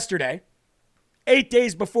him yesterday, 8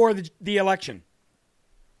 days before the election.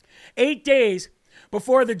 8 days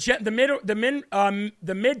before the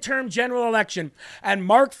midterm general election, and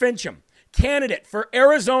Mark Fincham, candidate for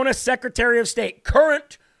Arizona Secretary of State,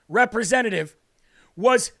 current representative,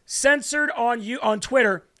 was censored on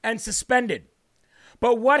Twitter and suspended.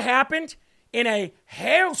 But what happened? In a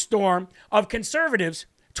hailstorm of conservatives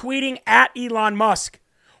tweeting at Elon Musk.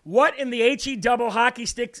 What in the HE double hockey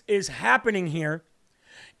sticks is happening here?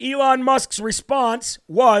 Elon Musk's response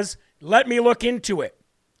was, let me look into it.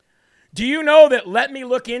 Do you know that let me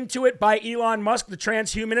look into it by Elon Musk, the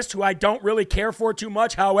transhumanist, who I don't really care for too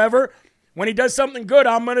much? However, when he does something good,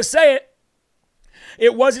 I'm going to say it.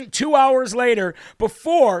 It wasn't 2 hours later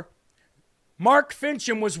before Mark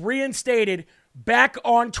Fincham was reinstated back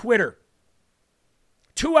on Twitter.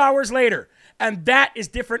 2 hours later. And that is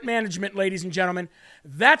different management, ladies and gentlemen.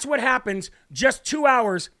 That's what happens just 2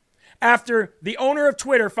 hours after the owner of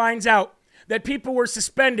Twitter finds out that people were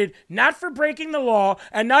suspended, not for breaking the law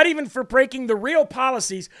and not even for breaking the real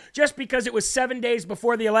policies, just because it was 7 days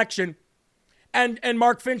before the election and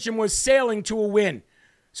Mark Fincham was sailing to a win.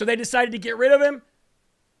 So they decided to get rid of him,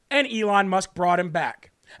 and Elon Musk brought him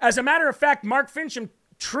back. As a matter of fact, Mark Fincham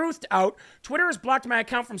truthed out, Twitter has blocked my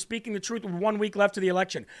account from speaking the truth with 1 week left of the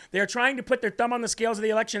election. They are trying to put their thumb on the scales of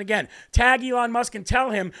the election again. Tag Elon Musk and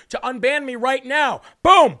tell him to unban me right now.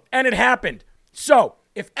 Boom! And it happened. So,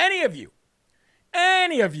 if any of you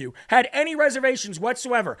had any reservations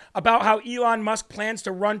whatsoever about how Elon Musk plans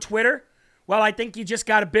to run Twitter, well, I think you just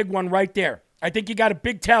got a big one right there. I think you got a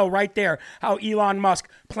big tell right there how Elon Musk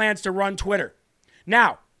plans to run Twitter.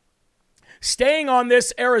 Now, staying on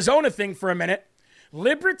this Arizona thing for a minute,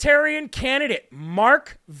 Libertarian candidate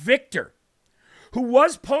Mark Victor, who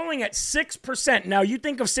was polling at 6%. Now, you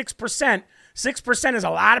think of 6%. 6% is a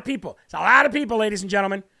lot of people. It's a lot of people, ladies and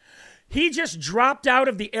gentlemen. He just dropped out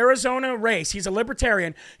of the Arizona race. He's a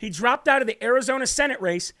libertarian. He dropped out of the Arizona Senate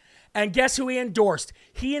race. And guess who he endorsed?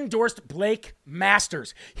 He endorsed Blake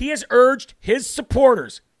Masters. He has urged his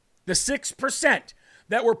supporters, the 6%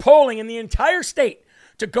 that were polling in the entire state,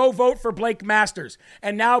 to go vote for Blake Masters.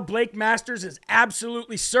 And now Blake Masters is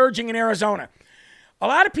absolutely surging in Arizona. A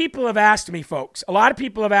lot of people have asked me, folks, why do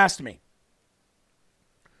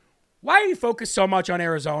you focus so much on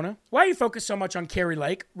Arizona? Why do you focus so much on Kari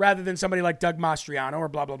Lake rather than somebody like Doug Mastriano or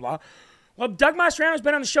blah, blah, blah? Well, Doug Mastriano's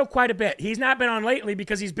been on the show quite a bit. He's not been on lately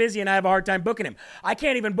because he's busy and I have a hard time booking him. I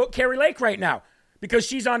can't even book Kari Lake right now because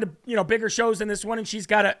she's on to, bigger shows than this one, and she's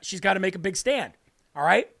got to make a big stand. All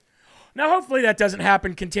right? Now, hopefully that doesn't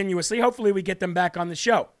happen continuously. Hopefully we get them back on the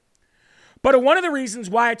show. But one of the reasons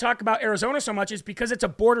why I talk about Arizona so much is because it's a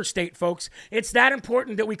border state, folks. It's that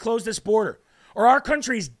important that we close this border, or our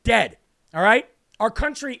country's dead. All right? Our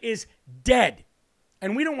country is dead.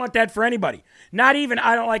 And we don't want that for anybody. Not even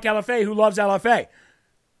I don't like LFA who loves LFA.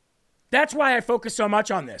 That's why I focus so much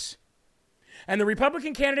on this. And the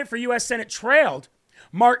Republican candidate for U.S. Senate trailed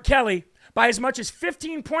Mark Kelly by as much as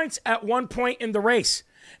 15 points at one point in the race.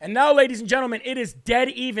 And now, ladies and gentlemen, it is dead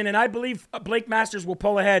even, and I believe Blake Masters will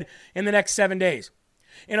pull ahead in the next 7 days.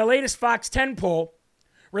 In a latest Fox 10 poll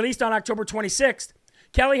released on October 26th,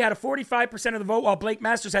 Kelly had a 45% of the vote, while Blake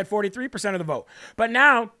Masters had 43% of the vote. But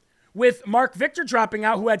now, with Mark Victor dropping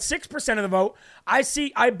out, who had 6% of the vote, I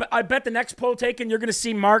bet the next poll taken, you're going to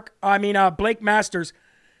see Blake Masters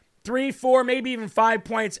 3, 4, maybe even 5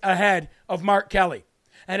 points ahead of Mark Kelly.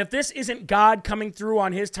 And if this isn't God coming through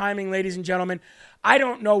on his timing, ladies and gentlemen, I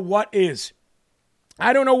don't know what is.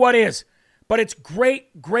 I don't know what is. But it's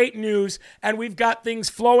great, great news, and we've got things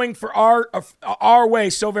flowing for our way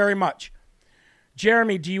so very much.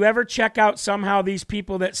 Jeremy, do you ever check out somehow these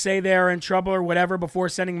people that say they're in trouble or whatever before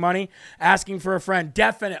sending money, asking for a friend?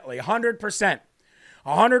 Definitely, 100%.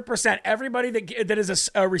 100%. Everybody that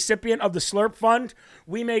is a recipient of the Slurp Fund,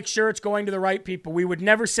 we make sure it's going to the right people. We would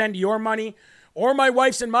never send your money or my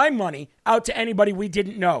wife's and my money out to anybody we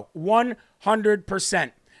didn't know.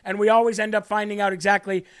 100%. And we always end up finding out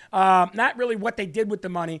exactly, not really what they did with the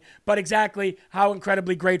money, but exactly how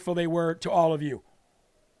incredibly grateful they were to all of you.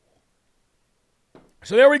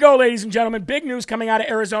 So there we go, ladies and gentlemen. Big news coming out of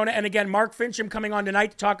Arizona. And again, Mark Fincham coming on tonight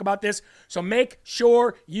to talk about this. So make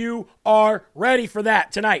sure you are ready for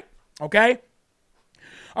that tonight, okay?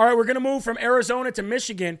 All right, we're going to move from Arizona to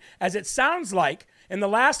Michigan, as it sounds like in the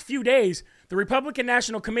last few days, the Republican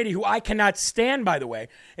National Committee, who I cannot stand, by the way,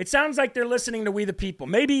 it sounds like they're listening to We the People,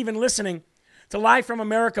 maybe even listening to Live from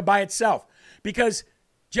America by itself. Because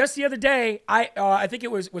just the other day, I think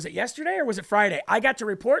it was it yesterday or was it Friday? I got to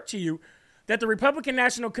report to you that the Republican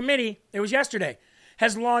National Committee, it was yesterday,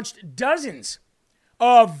 has launched dozens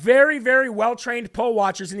of very, very well-trained poll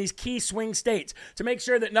watchers in these key swing states to make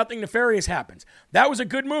sure that nothing nefarious happens. That was a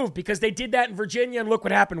good move because they did that in Virginia, and look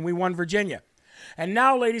what happened. We won Virginia. And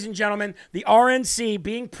now, ladies and gentlemen, the RNC,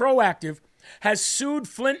 being proactive, has sued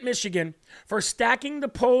Flint, Michigan for stacking the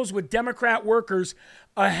polls with Democrat workers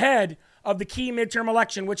ahead of the key midterm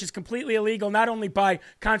election, which is completely illegal, not only by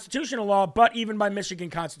constitutional law, but even by Michigan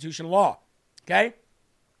constitutional law. Okay?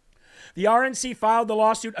 The RNC filed the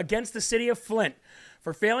lawsuit against the city of Flint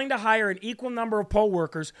for failing to hire an equal number of poll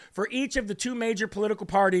workers for each of the two major political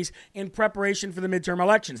parties in preparation for the midterm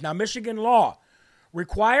elections. Now, Michigan law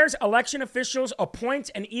requires election officials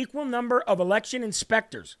appoint an equal number of election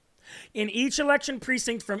inspectors in each election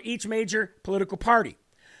precinct from each major political party.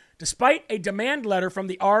 Despite a demand letter from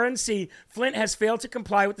the RNC, Flint has failed to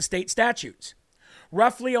comply with the state statutes.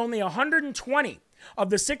 Roughly only 120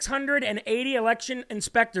 of the 680 election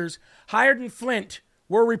inspectors hired in Flint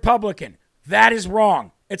were Republican. That is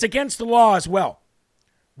wrong. It's against the law as well.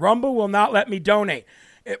 Rumble will not let me donate.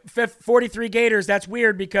 43 Gators, that's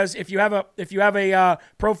weird because if you have a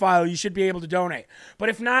profile, you should be able to donate. But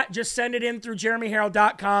if not, just send it in through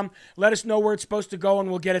jeremyherrell.com. Let us know where it's supposed to go,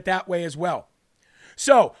 and we'll get it that way as well.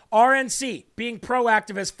 So, RNC, being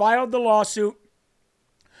proactive, has filed the lawsuit,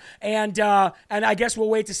 and I guess we'll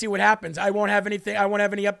wait to see what happens. I won't have any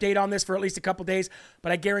update on this for at least a couple days,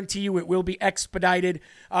 but I guarantee you it will be expedited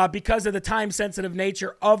because of the time-sensitive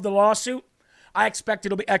nature of the lawsuit. I expect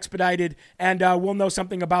it'll be expedited, and we'll know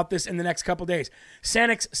something about this in the next couple days.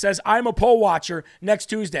 Sanix says, I'm a poll watcher next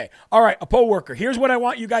Tuesday. All right, a poll worker. Here's what I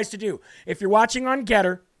want you guys to do. If you're watching on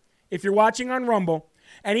Getter, if you're watching on Rumble,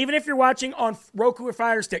 and even if you're watching on Roku or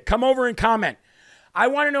Fire Stick, come over and comment. I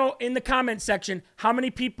want to know in the comment section how many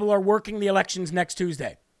people are working the elections next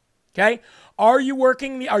Tuesday. Okay? Are you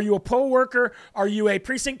a poll worker? Are you a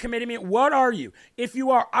precinct committee? What are you? If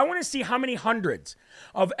you are, I want to see how many hundreds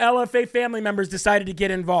of LFA family members decided to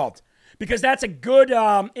get involved, because that's a good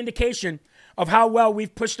indication of how well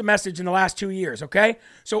we've pushed the message in the last 2 years, okay?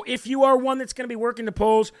 So if you are one that's going to be working the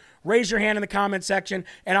polls, raise your hand in the comment section,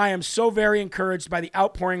 and I am so very encouraged by the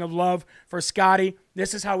outpouring of love for Scotty.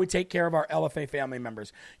 This is how we take care of our LFA family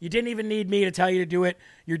members. You didn't even need me to tell you to do it.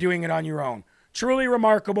 You're doing it on your own. Truly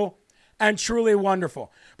remarkable and truly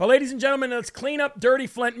wonderful. But ladies and gentlemen, let's clean up dirty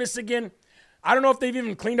Flint, Michigan. I don't know if they've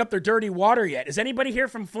even cleaned up their dirty water yet. Is anybody here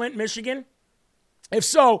from Flint, Michigan? If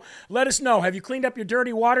so, let us know. Have you cleaned up your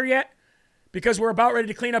dirty water yet? Because we're about ready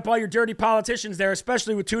to clean up all your dirty politicians there,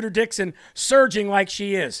 especially with Tudor Dixon surging like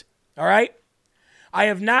she is. All right? I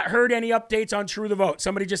have not heard any updates on True the Vote.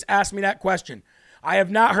 Somebody just asked me that question. I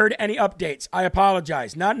have not heard any updates. I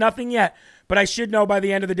apologize. Nothing yet, but I should know by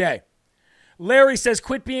the end of the day. Larry says,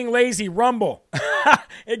 quit being lazy, Rumble.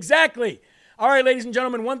 Exactly. All right, ladies and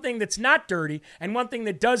gentlemen, one thing that's not dirty and one thing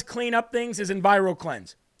that does clean up things is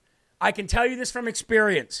EnviroCleanse. I can tell you this from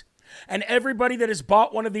experience. And everybody that has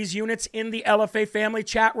bought one of these units in the LFA family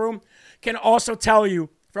chat room can also tell you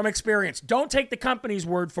from experience. Don't take the company's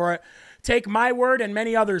word for it. Take my word and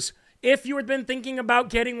many others. If you have been thinking about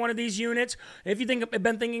getting one of these units, if you have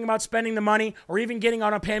been thinking about spending the money or even getting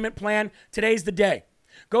on a payment plan, today's the day.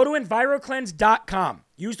 Go to EnviroCleanse.com.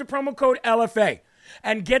 Use the promo code LFA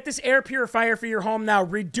and get this air purifier for your home now.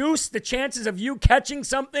 Reduce the chances of you catching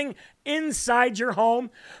something inside your home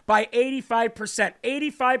by 85%.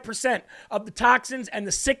 85% of the toxins and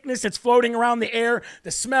the sickness that's floating around the air,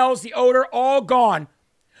 the smells, the odor, all gone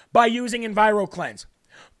by using EnviroCleanse.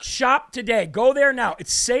 Shop today. Go there now.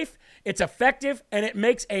 It's safe, it's effective, and it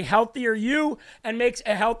makes a healthier you and makes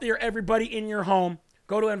a healthier everybody in your home.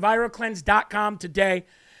 Go to EnviroCleanse.com today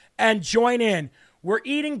and join in. We're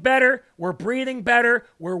eating better. We're breathing better.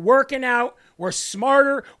 We're working out. We're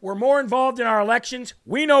smarter. We're more involved in our elections.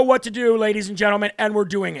 We know what to do, ladies and gentlemen, and we're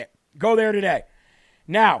doing it. Go there today.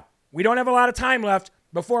 Now, we don't have a lot of time left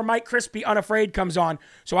before Mike Crispy Unafraid comes on,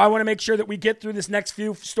 so I want to make sure that we get through this next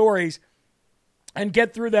few stories and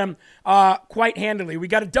get through them quite handily. We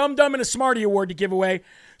got a Dum Dum and a Smarty Award to give away,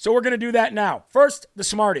 so we're going to do that now. First, the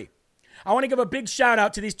Smarty. I want to give a big shout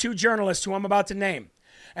out to these two journalists who I'm about to name.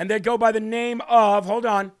 And they go by the name of, hold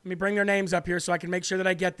on, let me bring their names up here so I can make sure that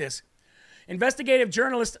I get this. Investigative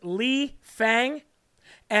journalist Lee Fang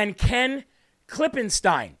and Ken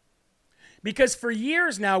Klippenstein. Because for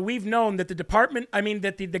years now, we've known that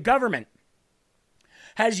the government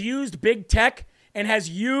has used big tech and has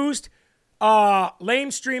used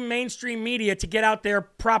mainstream media to get out their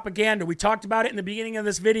propaganda. We talked about it in the beginning of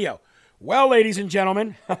this video. Well, ladies and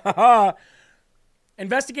gentlemen,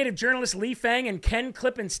 investigative journalists Lee Fang and Ken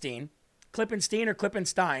Klippenstein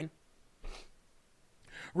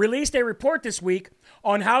released a report this week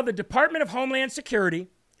on how the Department of Homeland Security,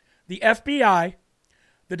 the FBI,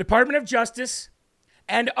 the Department of Justice,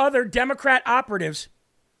 and other Democrat operatives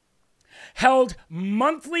held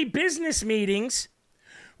monthly business meetings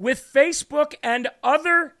with Facebook and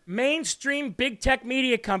other mainstream big tech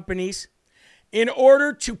media companies in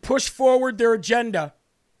order to push forward their agenda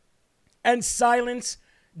and silence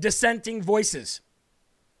dissenting voices.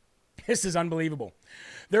 This is unbelievable.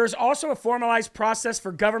 There is also a formalized process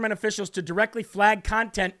for government officials to directly flag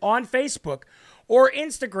content on Facebook or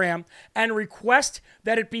Instagram and request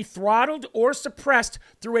that it be throttled or suppressed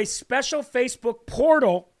through a special Facebook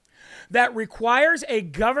portal that requires a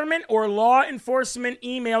government or law enforcement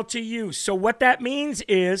email to use. So what that means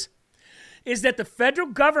is that the federal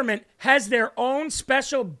government has their own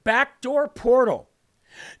special backdoor portal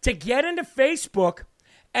to get into Facebook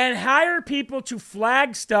and hire people to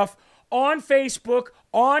flag stuff on Facebook,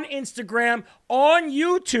 on Instagram, on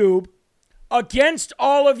YouTube against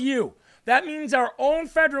all of you. That means our own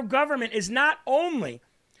federal government is not only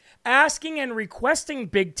asking and requesting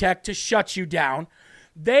big tech to shut you down,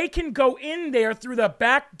 they can go in there through the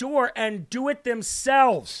back door and do it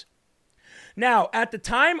themselves. Now, at the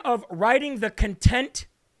time of writing the content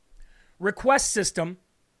request system,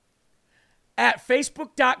 at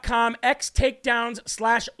facebook.com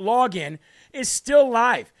xtakedowns/login is still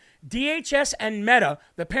live. DHS and Meta,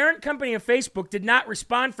 the parent company of Facebook, did not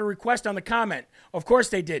respond for request on the comment. Of course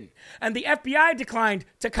they didn't. And the FBI declined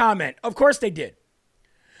to comment. Of course they did.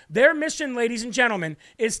 Their mission, ladies and gentlemen,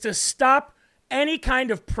 is to stop any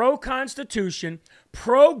kind of pro-Constitution,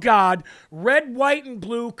 pro-God, red, white, and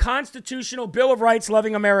blue constitutional Bill of Rights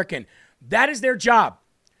loving American. That is their job.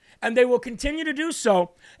 And they will continue to do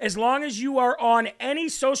so as long as you are on any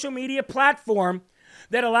social media platform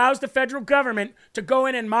that allows the federal government to go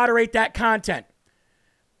in and moderate that content.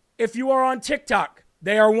 If you are on TikTok,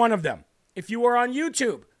 they are one of them. If you are on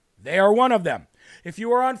YouTube, they are one of them. If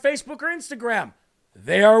you are on Facebook or Instagram,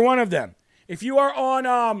 they are one of them. If you are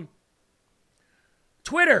on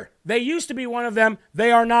Twitter, they used to be one of them.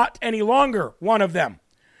 They are not any longer one of them.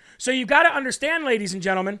 So you got to understand, ladies and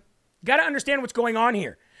gentlemen, you got to understand what's going on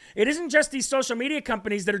here. It isn't just these social media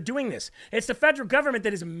companies that are doing this. It's the federal government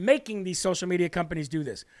that is making these social media companies do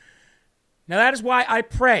this. Now, that is why I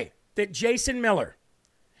pray that Jason Miller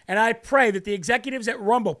and I pray that the executives at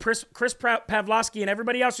Rumble, Chris Pavlovsky and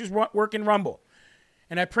everybody else who's working Rumble,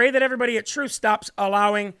 and I pray that everybody at Truth stops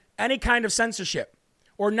allowing any kind of censorship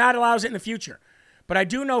or not allows it in the future. But I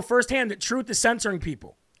do know firsthand that Truth is censoring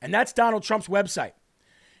people, and that's Donald Trump's website.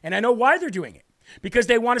 And I know why they're doing it, because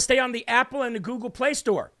they want to stay on the Apple and the Google Play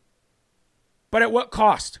Store. But at what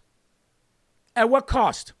cost? At what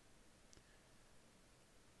cost?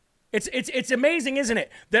 It's amazing, isn't it,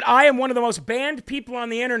 that I am one of the most banned people on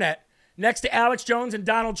the internet next to Alex Jones and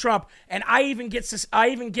Donald Trump, and I even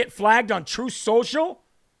get flagged on Truth Social?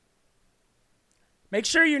 Make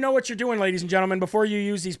sure you know what you're doing, ladies and gentlemen, before you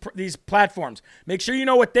use these platforms. Make sure you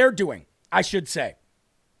know what they're doing, I should say.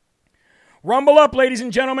 Rumble up, ladies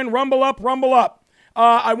and gentlemen. Rumble up, rumble up.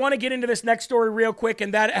 I want to get into this next story real quick,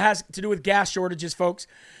 and that has to do with gas shortages, folks.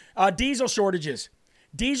 Diesel shortages.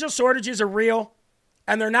 Diesel shortages are real,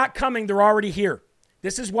 and they're not coming. They're already here.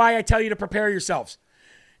 This is why I tell you to prepare yourselves.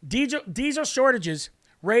 Diesel shortages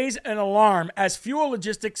raise an alarm as fuel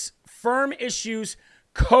logistics firm issues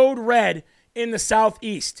code red in the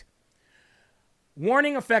Southeast.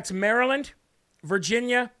 Warning affects Maryland,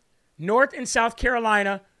 Virginia, North and South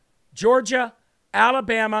Carolina, Georgia,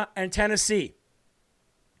 Alabama, and Tennessee.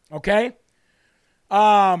 Okay?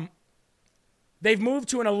 They've moved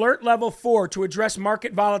to an alert level 4 to address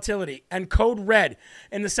market volatility and code red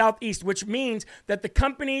in the Southeast, which means that the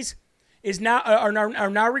companies are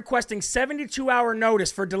now requesting 72-hour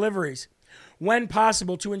notice for deliveries when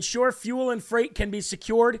possible to ensure fuel and freight can be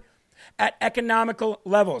secured at economical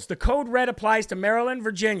levels. The code red applies to Maryland,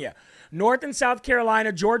 Virginia, North and South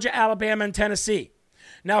Carolina, Georgia, Alabama, and Tennessee.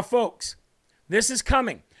 Now, folks, this is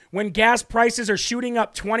coming when gas prices are shooting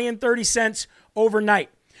up 20 and 30 cents overnight.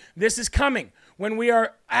 This is coming when we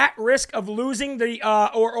are at risk of losing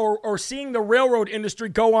or seeing the railroad industry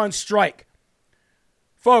go on strike.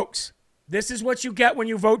 Folks, this is what you get when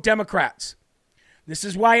you vote Democrats. This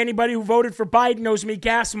is why anybody who voted for Biden owes me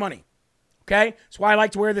gas money. Okay? That's why I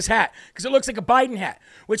like to wear this hat, because it looks like a Biden hat,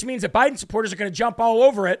 which means that Biden supporters are going to jump all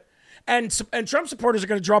over it, and Trump supporters are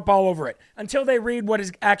going to jump all over it until they read what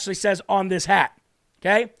it actually says on this hat.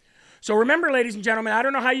 Okay? So remember, ladies and gentlemen, I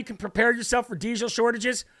don't know how you can prepare yourself for diesel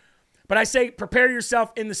shortages, but I say prepare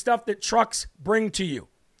yourself in the stuff that trucks bring to you.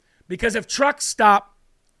 Because if trucks stop,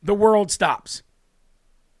 the world stops.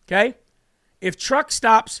 Okay? If truck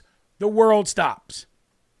stops, the world stops.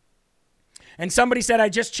 And somebody said, I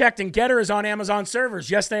just checked, and Getter is on Amazon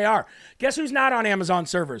servers. Yes, they are. Guess who's not on Amazon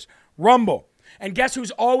servers? Rumble. And guess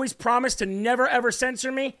who's always promised to never, ever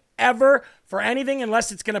censor me, ever, for anything,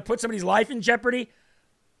 unless it's going to put somebody's life in jeopardy?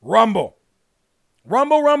 Rumble.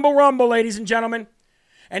 Rumble, rumble, rumble, ladies and gentlemen.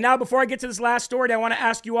 And now, before I get to this last story, I want to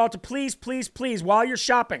ask you all to please, please, please, while you're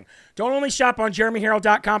shopping, don't only shop on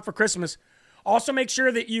JeremyHerrell.com for Christmas. Also, make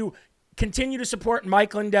sure that you continue to support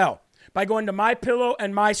Mike Lindell by going to MyPillow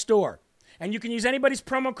and My Store. And you can use anybody's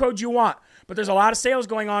promo code you want. But there's a lot of sales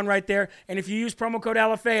going on right there. And if you use promo code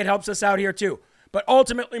LFA, it helps us out here too. But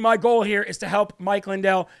ultimately, my goal here is to help Mike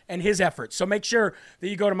Lindell and his efforts. So make sure that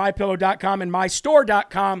you go to MyPillow.com and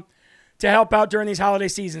MyStore.com to help out during these holiday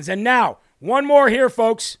seasons. And now, one more here,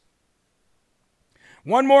 folks.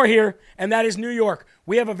 One more here, and that is New York.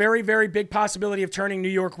 We have a very, very big possibility of turning New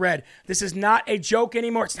York red. This is not a joke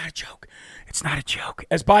anymore. It's not a joke. It's not a joke.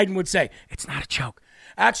 As Biden would say, it's not a joke.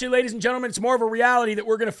 Actually, ladies and gentlemen, it's more of a reality that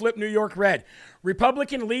we're going to flip New York red.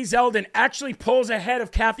 Republican Lee Zeldin actually pulls ahead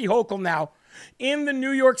of Kathy Hochul now in the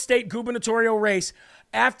New York State gubernatorial race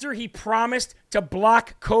after he promised to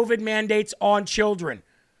block COVID mandates on children.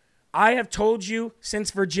 I have told you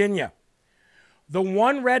since Virginia, the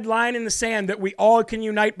one red line in the sand that we all can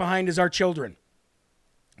unite behind is our children.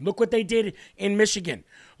 Look what they did in Michigan.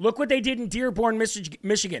 Look what they did in Dearborn,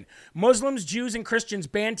 Michigan. Muslims, Jews, and Christians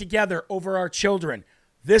band together over our children.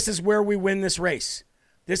 This is where we win this race.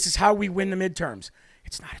 This is how we win the midterms.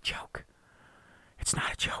 It's not a joke. It's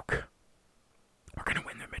not a joke. We're going to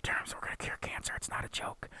win the midterms. We're going to cure cancer. It's not a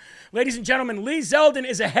joke. Ladies and gentlemen, Lee Zeldin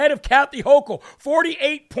is ahead of Kathy Hochul,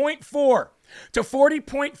 48.4 to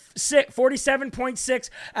 47.6,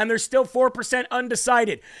 and there's still 4%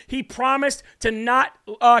 undecided. He promised to not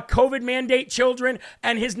COVID mandate children,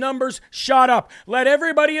 and his numbers shot up. Let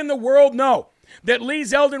everybody in the world know that Lee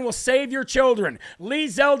Zeldin will save your children. Lee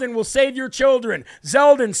Zeldin will save your children.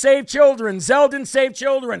 Zeldin, save children. Zeldin, save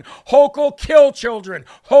children. Hochul, kill children.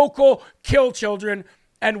 Hochul, kill children.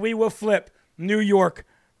 And we will flip New York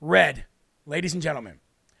red, ladies and gentlemen.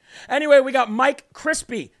 Anyway, we got Mike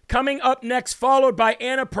Crispy coming up next, followed by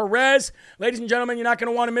Anna Perez. Ladies and gentlemen, you're not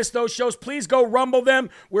going to want to miss those shows. Please go rumble them.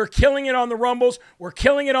 We're killing it on the rumbles. We're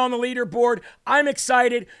killing it on the leaderboard. I'm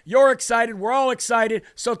excited. You're excited. We're all excited.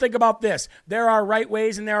 So think about this. There are right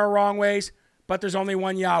ways and there are wrong ways, but there's only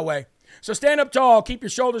one Yahweh. So stand up tall, keep your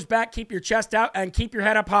shoulders back, keep your chest out, and keep your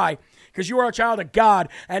head up high, because you are a child of God,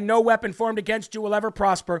 and no weapon formed against you will ever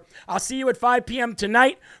prosper. I'll see you at 5 p.m.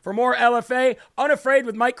 tonight for more LFA. Unafraid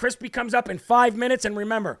with Mike Crispy comes up in 5 minutes. And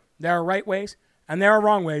remember, there are right ways and there are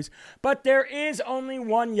wrong ways, but there is only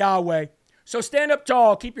one Yahweh. So stand up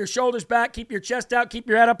tall, keep your shoulders back, keep your chest out, keep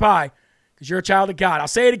your head up high, because you're a child of God. I'll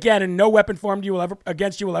say it again, and no weapon formed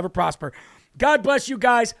against you will ever prosper. God bless you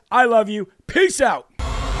guys. I love you. Peace out.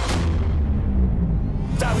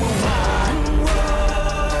 That will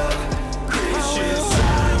Christian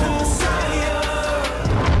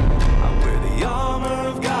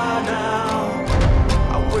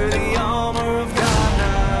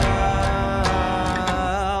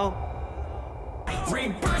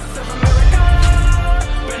birth of America.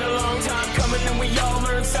 Been a long time coming and we all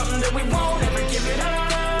learned something that we won't ever give it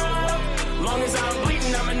up. Long as I'm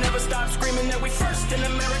bleeding, I'ma never stop screaming that we first in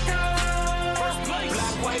America.